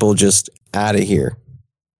some people just out of here.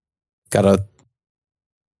 Gotta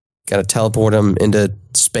teleport them into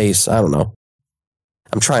space. I don't know.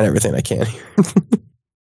 I'm trying everything I can here.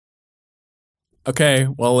 Okay,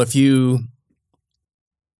 well,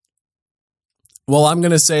 I'm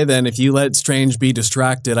going to say then, if you let Strange be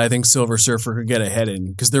distracted, I think Silver Surfer could get ahead in,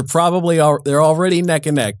 because they're already neck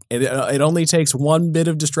and neck. It only takes one bit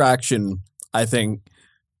of distraction, I think,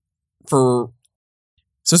 So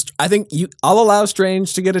I think I'll allow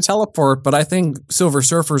Strange to get a teleport, but I think Silver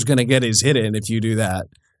Surfer's going to get his hit in if you do that.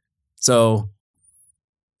 So,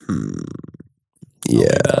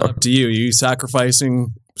 yeah, up to you. Are you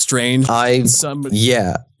sacrificing Strange?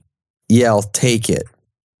 Yeah, I'll take it,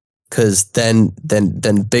 because then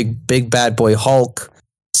big bad boy Hulk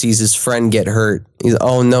sees his friend get hurt. He's,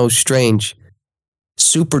 oh no, Strange!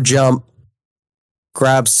 Super jump,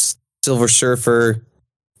 grabs Silver Surfer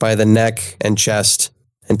by the neck and chest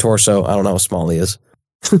and torso. I don't know how small he is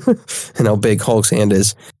and how big Hulk's hand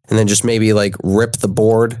is, and then just maybe like rip the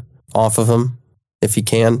board off of him if he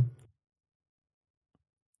can.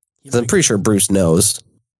 Because I'm pretty sure Bruce knows,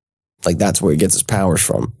 like, that's where he gets his powers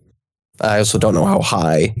from. I also don't know how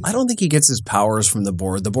high. I don't think he gets his powers from the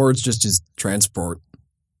board. The board's just his transport.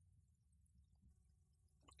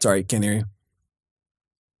 Sorry, can't hear you.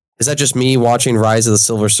 Is that just me watching Rise of the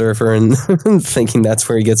Silver Surfer and thinking that's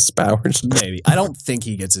where he gets his powers? Maybe. I don't think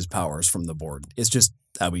he gets his powers from the board. It's just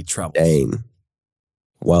how he travels. Dang.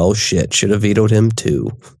 Well, shit. Should have vetoed him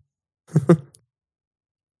too.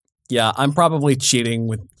 Yeah, I'm probably cheating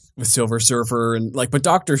with Silver Surfer, but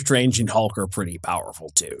Doctor Strange and Hulk are pretty powerful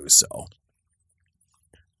too, so.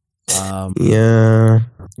 Yeah.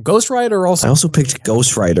 Ghost Rider also. I also picked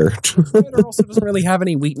Ghost Rider. Ghost Rider also doesn't really have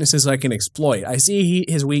any weaknesses I can exploit. I see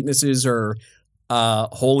his weaknesses are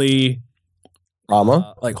holy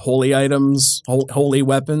Drama? like holy items, holy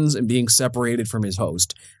weapons, and being separated from his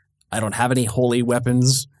host. I don't have any holy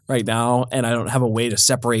weapons right now, and I don't have a way to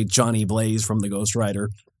separate Johnny Blaze from the Ghost Rider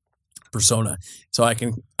persona. So I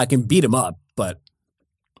can beat him up, but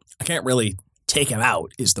I can't really take him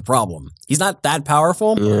out is the problem. He's not that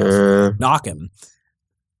powerful. Yeah. Knock him.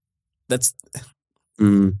 That's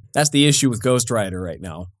the issue with Ghost Rider right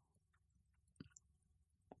now.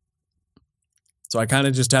 So I kind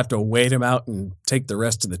of just have to wait him out and take the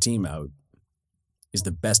rest of the team out is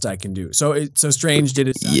the best I can do. So Strange did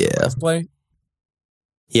his sacrifice play?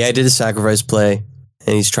 Yeah, I did a sacrifice play,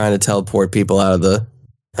 and he's trying to teleport people out of the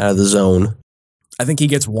zone. I think he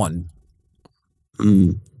gets one.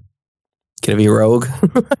 Can it be Rogue?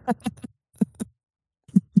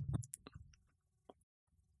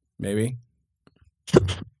 Maybe.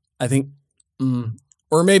 I think,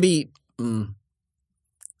 or maybe,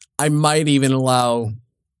 I might even allow,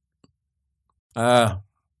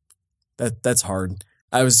 that's hard.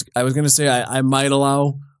 I was gonna say I might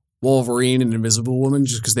allow Wolverine and Invisible Woman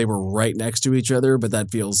just because they were right next to each other, but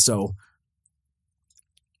that feels so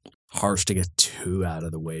harsh to get two out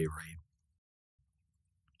of the way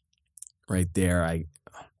right there.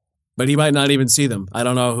 But he might not even see them. I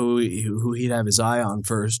don't know who he'd have his eye on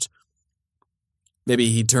first. Maybe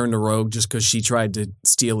he turned to Rogue just because she tried to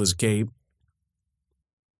steal his cape.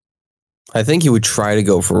 I think he would try to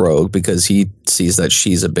go for Rogue because he sees that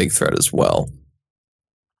she's a big threat as well.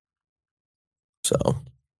 So,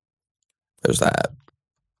 there's that.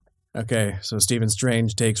 Okay, so Stephen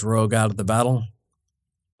Strange takes Rogue out of the battle.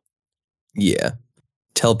 Yeah.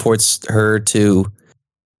 Teleports her to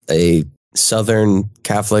a Southern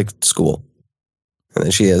Catholic school. And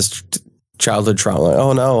then she has childhood trauma.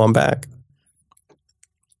 Oh no, I'm back.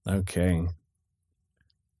 Okay.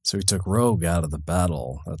 So he took Rogue out of the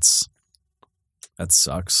battle. That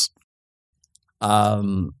sucks.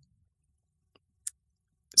 So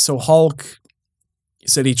Hulk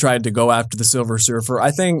said he tried to go after the Silver Surfer.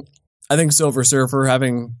 I think Silver Surfer,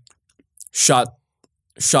 having shot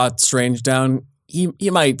Strange down, he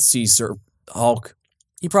might see Hulk.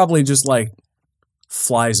 He probably just like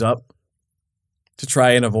flies up to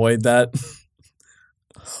try and avoid that.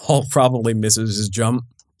 Hulk probably misses his jump.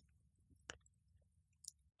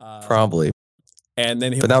 Probably. And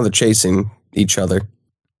then but now they're chasing each other.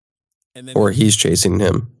 Or he's chasing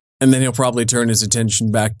him. And then he'll probably turn his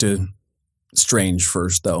attention back to Strange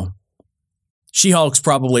first, though. She-Hulk's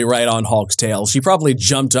probably right on Hulk's tail. She probably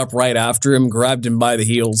jumped up right after him, grabbed him by the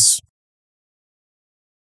heels,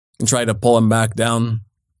 and tried to pull him back down.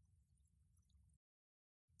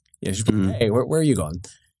 Yeah, she's hey, where are you going?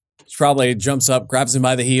 She probably jumps up, grabs him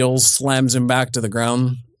by the heels, slams him back to the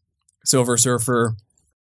ground. Silver Surfer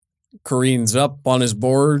careens up on his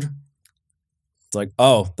board. It's like,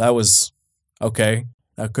 oh, that was okay.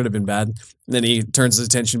 That could have been bad. And then he turns his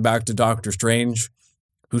attention back to Doctor Strange,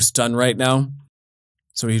 who's stunned right now.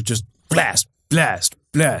 So he's just blast, blast,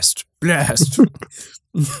 blast, blast.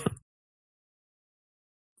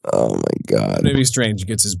 Oh my God. Maybe Strange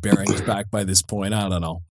gets his bearings back by this point. I don't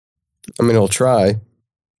know. I mean, he'll try.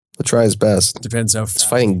 He'll try his best. Depends how He's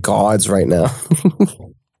fighting gods right now.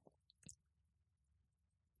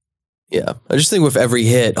 Yeah. I just think with every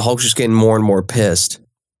hit, Hulk's just getting more and more pissed.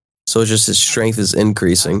 So it's just his strength is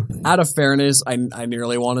increasing. Out of fairness, I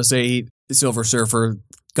nearly want to say Silver Surfer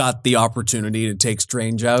got the opportunity to take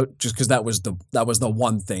Strange out just because that was the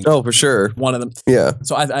one thing. Oh, for sure. One of them. Yeah.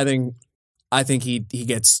 So I think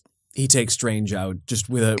he takes Strange out just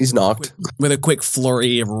with he's knocked with a quick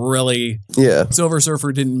flurry of really. Yeah. Silver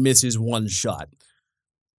Surfer didn't miss his one shot.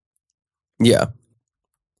 Yeah.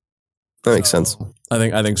 That makes sense. I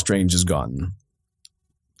think Strange is gone.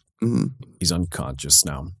 Mm-hmm. He's unconscious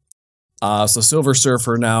now. So Silver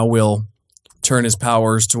Surfer now will turn his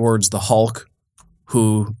powers towards the Hulk,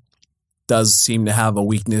 who does seem to have a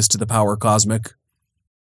weakness to the power cosmic.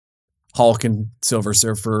 Hulk and Silver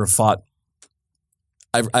Surfer fought.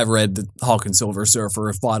 I've read that Hulk and Silver Surfer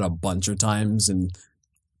have fought a bunch of times, and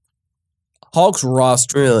Hulk's raw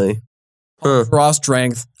strength, raw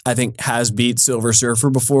strength, I think, has beat Silver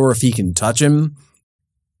Surfer before if he can touch him.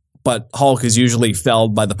 But Hulk is usually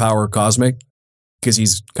felled by the power cosmic because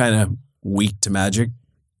he's kind of weak to magic.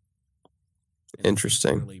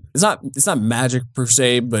 Interesting. It's not magic per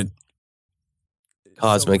se, but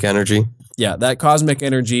cosmic energy. Yeah, that cosmic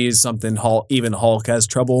energy is something even Hulk has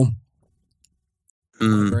trouble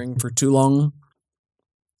monitoring for too long.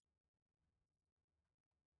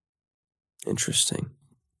 Interesting.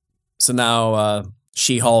 So now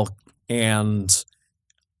She-Hulk and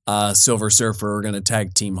Silver Surfer are going to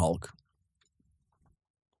tag Team Hulk.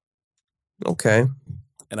 Okay.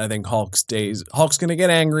 And I think Hulk's going to get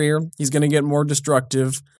angrier. He's going to get more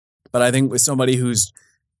destructive. But I think with somebody who's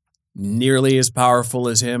nearly as powerful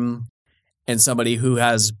as him and somebody who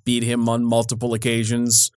has beat him on multiple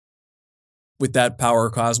occasions with that power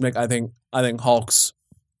cosmic, I think Hulk's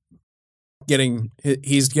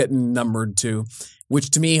he's getting numbered too.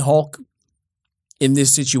 Which to me, Hulk in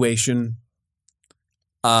this situation,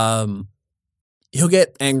 he'll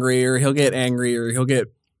get angrier. He'll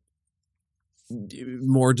get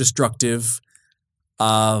more destructive,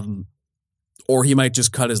 or he might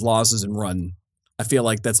just cut his losses and run. I feel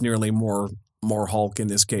like that's nearly more Hulk in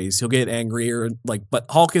this case. He'll get angrier, but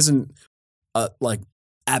Hulk isn't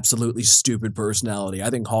absolutely stupid personality. I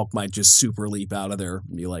think Hulk might just super leap out of there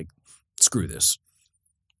and be like, "Screw this."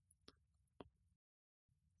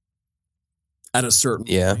 At a certain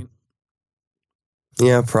point.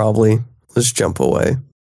 Yeah, probably. Let's jump away.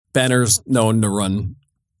 Banner's known to run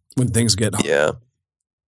when things get hard.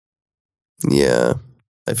 Yeah.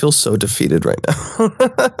 I feel so defeated right now.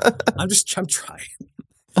 I'm trying.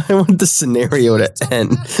 I want the scenario to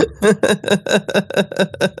end.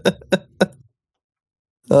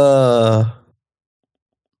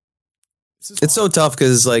 It's so tough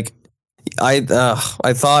because, like, I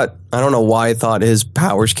thought, I don't know why I thought his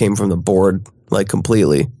powers came from the board, like,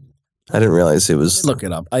 completely. I didn't realize it was. Look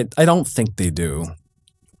it up. I don't think they do.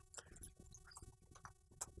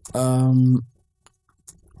 I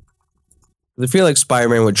feel like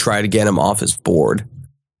Spider-Man would try to get him off his board.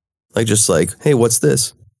 Like, just like, hey, what's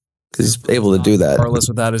this? Because he's able to do that. Regardless,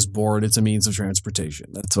 without his board, it's a means of transportation.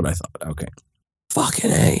 That's what I thought. Okay.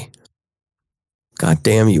 Fucking A. God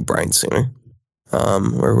damn you, Bryan Singer.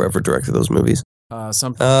 Or whoever directed those movies.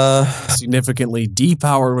 Some significantly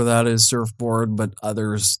depowered without his surfboard, but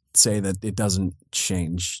others say that it doesn't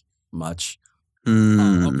change much.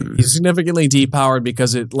 Okay. He's significantly depowered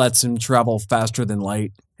because it lets him travel faster than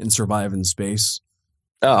light and survive in space.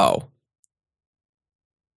 Oh.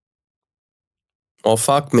 Well,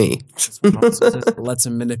 fuck me. It lets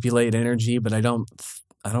him manipulate energy, but I don't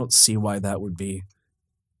see why that would be.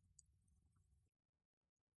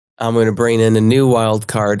 I'm going to bring in a new wild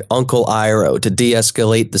card, Uncle Iroh, to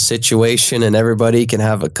de-escalate the situation, and everybody can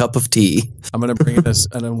have a cup of tea. I'm going to bring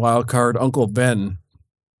in a wild card, Uncle Ben.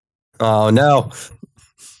 Oh, no.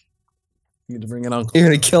 You're going to bring in Uncle. You're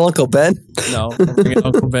going to kill Uncle Ben? No, I'm bringing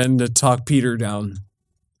Uncle Ben to talk Peter down.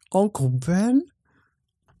 Uncle Ben?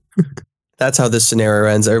 That's how this scenario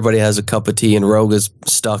ends. Everybody has a cup of tea, and Rogue is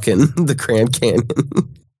stuck in the Grand Canyon.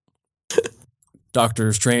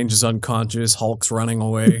 Doctor Strange is unconscious. Hulk's running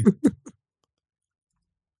away.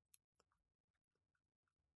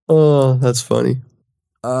 Oh, that's funny.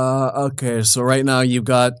 Okay, so right now you've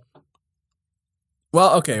got.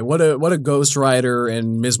 Well, okay, what a Ghost Rider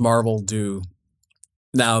and Ms. Marvel do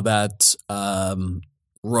now that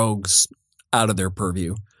Rogue's out of their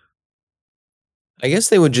purview? I guess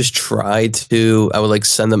they would just try to. I would like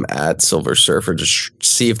send them at Silver Surfer to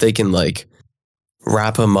see if they can like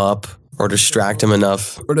wrap him up. Or distract him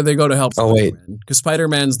enough. Or do they go to help Spider-Man? Wait. Because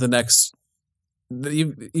Spider-Man's the next...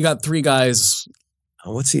 You got three guys.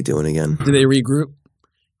 Oh, what's he doing again? Did they regroup?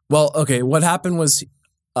 Well, okay, what happened was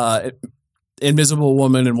Invisible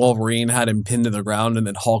Woman and Wolverine had him pinned to the ground, and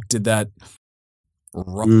then Hulk did that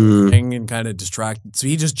thing and kind of distracted. So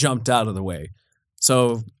he just jumped out of the way.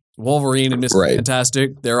 So Wolverine and Mr.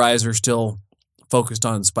 Fantastic, their eyes are still focused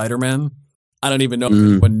on Spider-Man. I don't even know if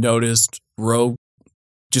anyone noticed Rogue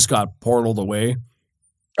just got portaled away.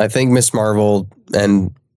 I think Miss Marvel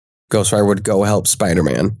and Ghost Rider would go help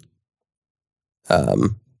Spider-Man.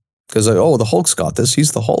 Because the Hulk's got this.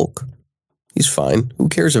 He's the Hulk. He's fine. Who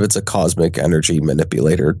cares if it's a cosmic energy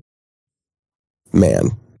manipulator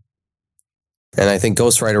man? And I think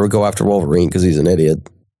Ghost Rider would go after Wolverine because he's an idiot.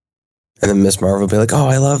 And then Miss Marvel would be like, oh,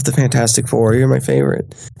 I love the Fantastic Four. You're my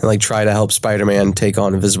favorite. And like try to help Spider-Man take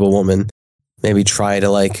on Invisible Woman. Maybe try to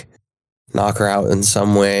like knock her out in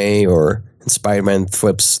some way, or Spider-Man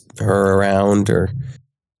flips her around, or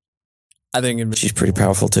I think she's pretty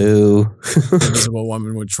powerful too. Invisible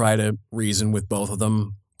Woman would try to reason with both of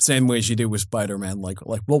them, same way she did with Spider-Man. Like,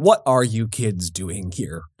 well, what are you kids doing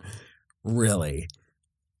here? Really?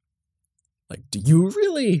 Like, do you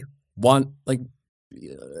really want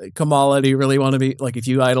Kamala? Do you really want to be like? If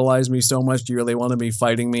you idolize me so much, do you really want to be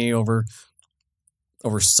fighting me over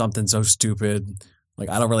something so stupid? Like,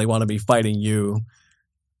 I don't really want to be fighting you.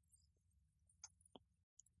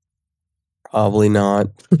 Probably not.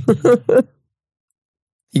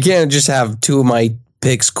 You can't just have two of my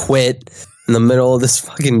picks quit in the middle of this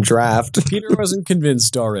fucking draft. Peter wasn't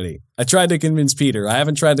convinced already. I tried to convince Peter. I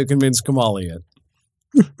haven't tried to convince Kamala yet.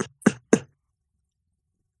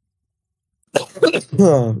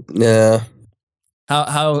 Yeah.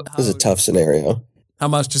 How this is a tough scenario. How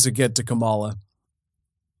much does it get to Kamala?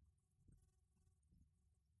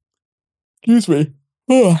 Excuse me.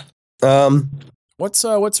 What's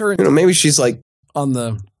her? Maybe she's like on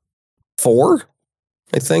the 4,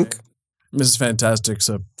 I think. Mrs. Fantastic's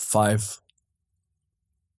a 5.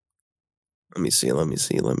 Let me see. Let me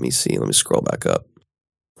scroll back up.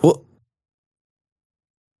 What?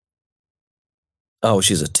 Oh,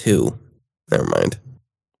 she's a 2. Never mind.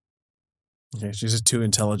 Okay, she's a 2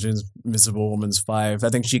 intelligence. Invisible Woman's 5. I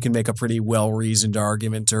think she can make a pretty well-reasoned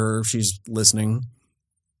argument to her if she's listening.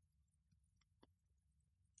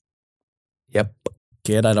 Yep.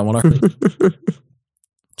 Kid, I don't want to hurt you.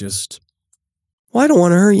 Just... Well, I don't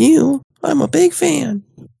want to hurt you. I'm a big fan.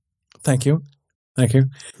 Thank you. Can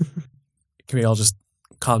we all just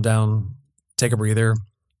calm down, take a breather?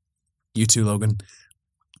 You too, Logan.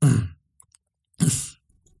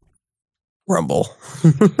 Rumble.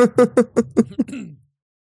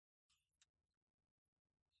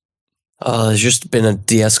 There's just been a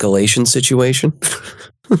de-escalation situation.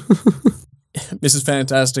 Mrs.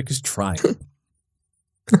 Fantastic is trying.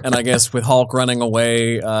 And I guess with Hulk running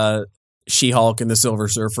away, She-Hulk and the Silver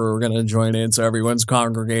Surfer are going to join in, so everyone's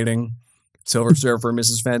congregating. Silver Surfer,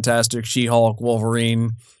 Mrs. Fantastic, She-Hulk,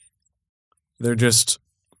 Wolverine. They're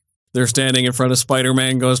standing in front of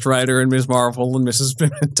Spider-Man, Ghost Rider, and Ms. Marvel, and Mrs.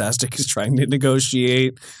 Fantastic is trying to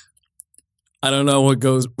negotiate. I don't know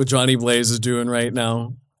what Johnny Blaze is doing right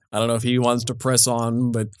now. I don't know if he wants to press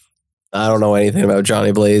on, but I don't know anything about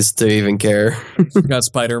Johnny Blaze to even care. he's got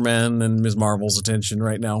Spider-Man and Ms. Marvel's attention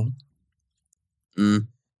right now. You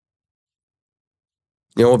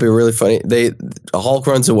know what would be really funny? Hulk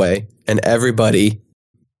runs away, and everybody,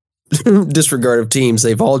 disregard of teams,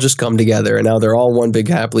 they've all just come together, and now they're all one big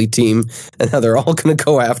happily team, and now they're all going to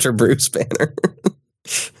go after Bruce Banner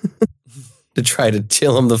to try to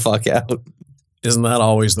chill him the fuck out. Isn't that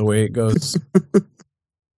always the way it goes?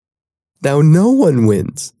 Now no one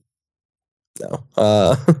wins. No.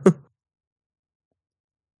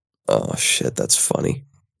 Oh shit, that's funny.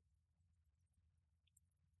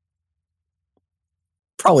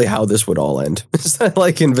 Probably how this would all end. Is that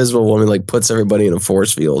like Invisible Woman like puts everybody in a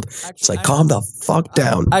force field? It's like, calm the fuck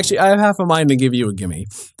down. Actually, I have half a mind to give you a gimme.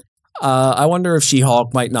 I wonder if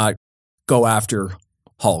She-Hulk might not go after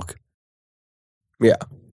Hulk. Yeah.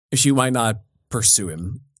 If she might not pursue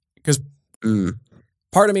him. Because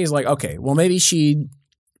part of me is like, okay, well, maybe she'd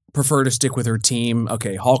prefer to stick with her team.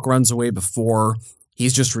 Okay, Hulk runs away before.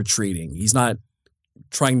 He's just retreating. He's not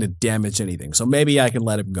trying to damage anything. So maybe I can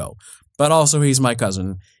let him go. But also, he's my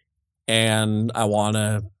cousin, and I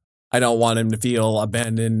don't want him to feel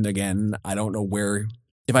abandoned again. I don't know where.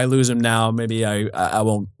 If I lose him now, maybe I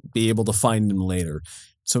won't be able to find him later.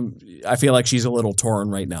 So I feel like she's a little torn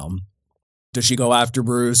right now. Does she go after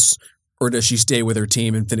Bruce, or does she stay with her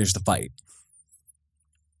team and finish the fight?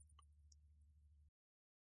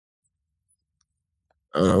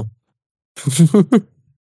 I don't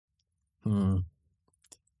know.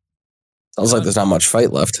 Sounds like there's not much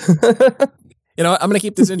fight left. You know, I'm going to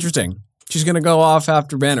keep this interesting. She's going to go off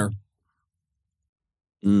after Banner.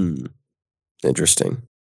 Interesting.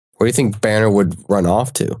 Where do you think Banner would run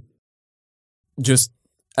off to? Just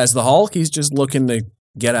as the Hulk, he's just looking to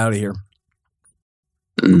get out of here.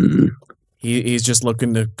 He's just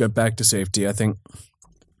looking to get back to safety, I think.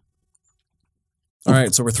 All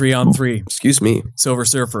right, so we're 3-on-3. Excuse me. Silver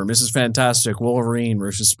Surfer, Mrs. Fantastic, Wolverine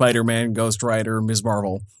versus Spider-Man, Ghost Rider, Ms.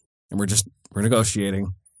 Marvel. And we're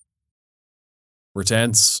negotiating. We're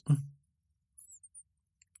tense.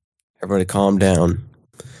 Everybody calm down.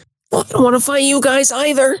 Well, I don't want to fight you guys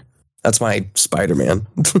either. That's my Spider-Man.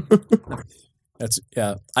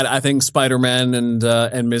 I think Spider-Man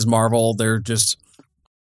and Ms. Marvel, they're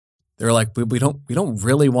like, we don't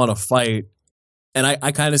really want to fight. And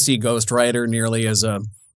I kind of see Ghost Rider nearly as a,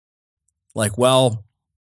 like, well,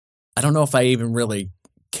 I don't know if I even really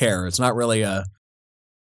care. It's not really a,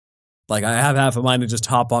 like, I have half a mind to just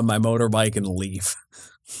hop on my motorbike and leave.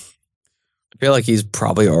 I feel like he's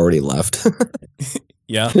probably already left.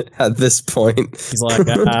 Yeah. At this point. He's like,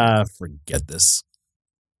 forget this.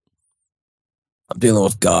 I'm dealing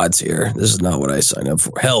with gods here. This is not what I signed up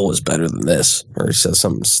for. Hell was better than this. Or he says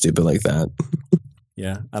something stupid like that.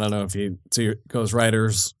 Yeah, I don't know if he... So Ghost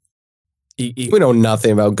Rider's... We know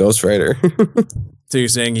nothing about Ghost Rider. So you're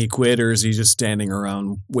saying he quit, or is he just standing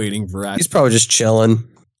around waiting for action? He's probably just chilling.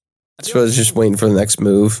 Just waiting for the next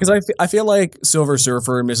move. Because I feel like Silver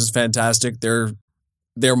Surfer and Mrs. Fantastic,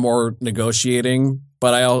 they're more negotiating,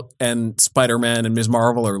 and Spider-Man and Ms.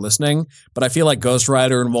 Marvel are listening. But I feel like Ghost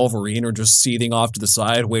Rider and Wolverine are just seething off to the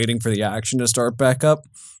side, waiting for the action to start back up.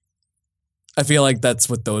 I feel like that's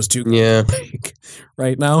what those two like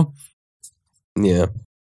right now. Yeah.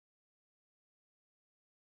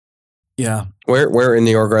 Yeah. Where in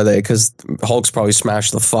New York are they? Because Hulk's probably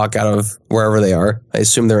smashed the fuck out of wherever they are. I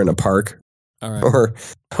assume they're in a park. All right. Or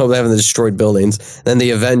they have the destroyed buildings. Then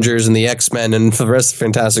the Avengers and the X-Men and the rest of the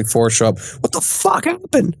Fantastic Four show up. What the fuck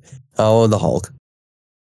happened? Oh, the Hulk.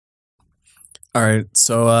 All right,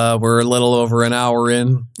 so we're a little over an hour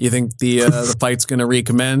in. You think the fight's going to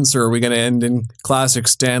recommence, or are we going to end in classic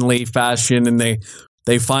Stan Lee fashion and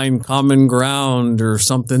they find common ground, or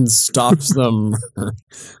something stops them?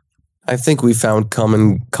 I think we found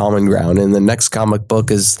common ground, and the next comic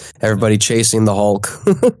book is everybody chasing the Hulk,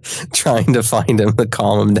 trying to find him to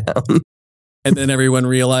calm him down. And then everyone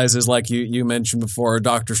realizes, like you mentioned before,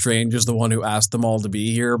 Doctor Strange is the one who asked them all to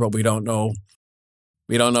be here, but we don't know.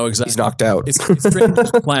 We don't know exactly. He's knocked out. It's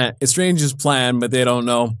Strange's plan. It's Strange's plan, but they don't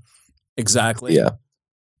know exactly. Yeah.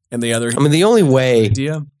 And the other. I mean, the only way.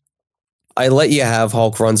 Idea. I let you have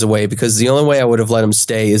Hulk runs away because the only way I would have let him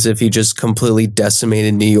stay is if he just completely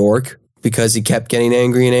decimated New York because he kept getting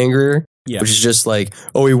angry and angrier, which is just like,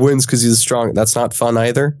 oh, he wins because he's strong. That's not fun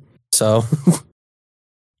either. So,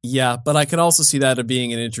 yeah, but I can also see that as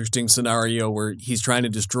being an interesting scenario where he's trying to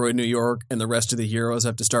destroy New York and the rest of the heroes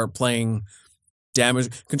have to start playing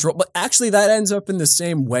damage control. But actually, that ends up in the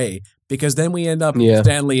same way because then we end up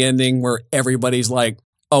Stanley ending where everybody's like,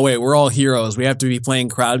 oh, wait, we're all heroes. We have to be playing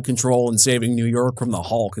crowd control and saving New York from the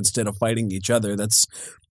Hulk instead of fighting each other. That's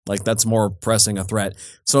more pressing a threat.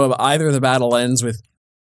 So either the battle ends with,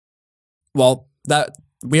 well, that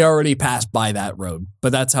we already passed by that road,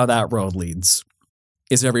 but that's how that road leads,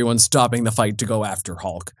 is everyone stopping the fight to go after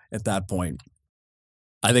Hulk at that point.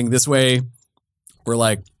 I think this way we're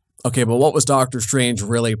like, okay, but what was Doctor Strange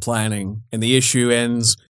really planning? And the issue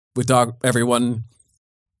ends with everyone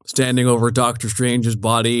standing over Doctor Strange's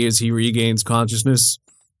body as he regains consciousness,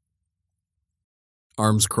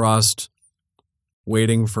 arms crossed,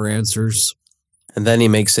 waiting for answers. And then he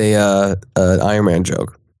makes an Iron Man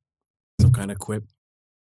joke. Some kind of quip.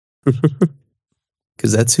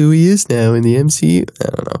 Because that's who he is now in the MCU. I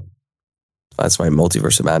don't know. That's my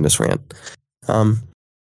Multiverse of Madness rant.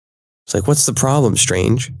 It's like, what's the problem,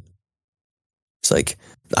 Strange? It's like,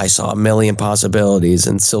 I saw a million possibilities,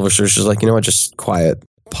 and Silver Surfer's just like, you know what, just quiet.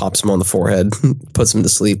 Pops him on the forehead, puts him to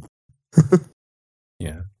sleep.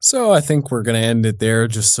 Yeah. So I think we're going to end it there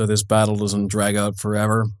just so this battle doesn't drag out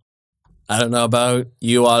forever. I don't know about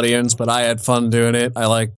you, audience, but I had fun doing it. I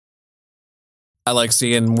like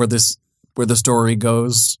seeing where the story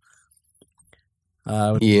goes.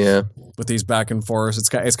 With these back and forth,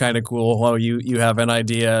 it's kind of cool. Oh, you have an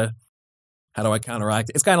idea. How do I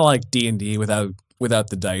counteract? It's kind of like D&D without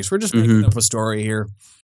the dice. We're just making up a story here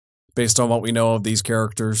based on what we know of these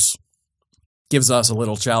characters. Gives us a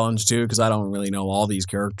little challenge too, because I don't really know all these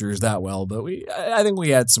characters that well, but I think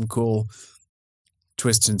we had some cool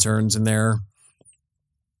twists and turns in there.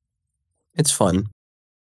 It's fun.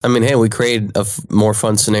 I mean, hey, we created a more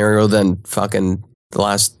fun scenario than fucking the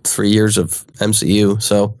last 3 years of MCU,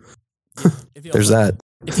 so there's that.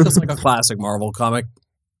 It feels like a classic Marvel comic.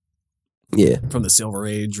 Yeah. From the Silver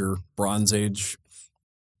Age or Bronze Age.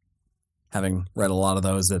 Having read a lot of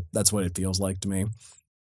those, that's what it feels like to me.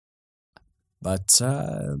 But,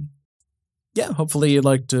 hopefully you'd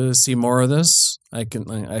like to see more of this. I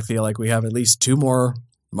feel like we have at least 2 more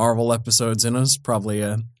Marvel episodes in us. Probably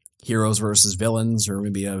a heroes versus villains, or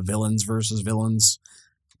maybe a villains versus villains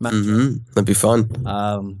matchup. That'd be fun.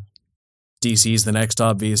 DC's the next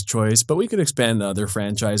obvious choice, but we could expand to other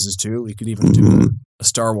franchises too. We could even do a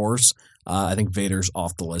Star Wars. I think Vader's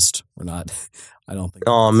off the list. We're not. I don't think.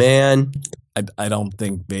 Oh man, I don't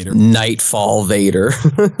think Vader. Nightfall Vader.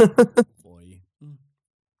 Boy.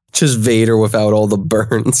 Just Vader without all the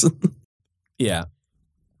burns. Yeah.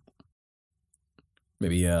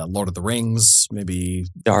 Maybe Lord of the Rings. Maybe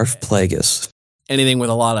Darth Plagueis. Anything with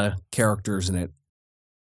a lot of characters in it.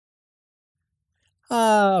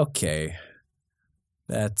 Okay.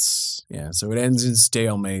 So it ends in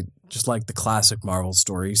stalemate, just like the classic Marvel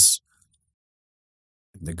stories.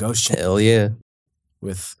 The ghost ship. Hell yeah.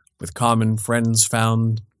 With common friends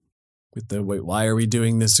found. With the, wait, why are we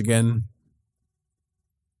doing this again?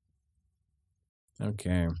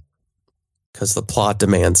 Okay. Because the plot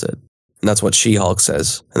demands it. And that's what She-Hulk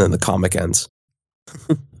says. And then the comic ends.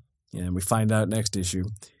 Yeah, and we find out next issue.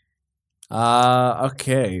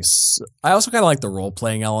 Okay. So I also kind of like the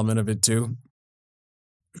role-playing element of it, too.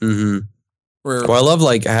 Well, I love,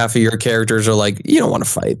 like, half of your characters are like, you don't want to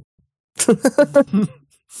fight.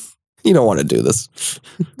 You don't want to do this.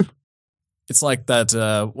 It's like that,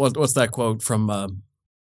 what's that quote from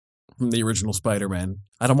the original Spider-Man?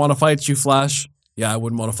 I don't want to fight you, Flash. Yeah, I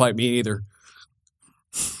wouldn't want to fight me either.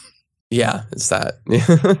 Yeah, it's that.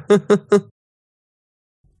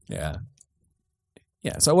 Yeah.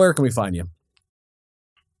 Yeah, so where can we find you?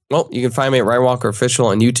 Well, you can find me at Ryan Walker Official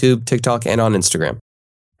on YouTube, TikTok, and on Instagram.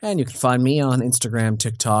 And you can find me on Instagram,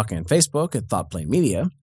 TikTok, and Facebook at ThoughtPlane Media.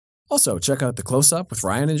 Also, check out the Close Up with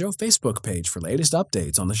Ryan and Joe Facebook page for latest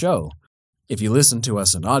updates on the show. If you listen to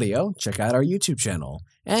us in audio, check out our YouTube channel.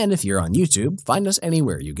 And if you're on YouTube, find us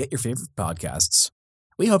anywhere you get your favorite podcasts.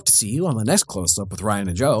 We hope to see you on the next Close Up with Ryan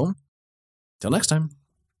and Joe. Till next time.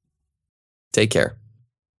 Take care.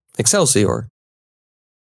 Excelsior.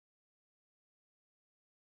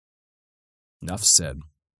 Enough said.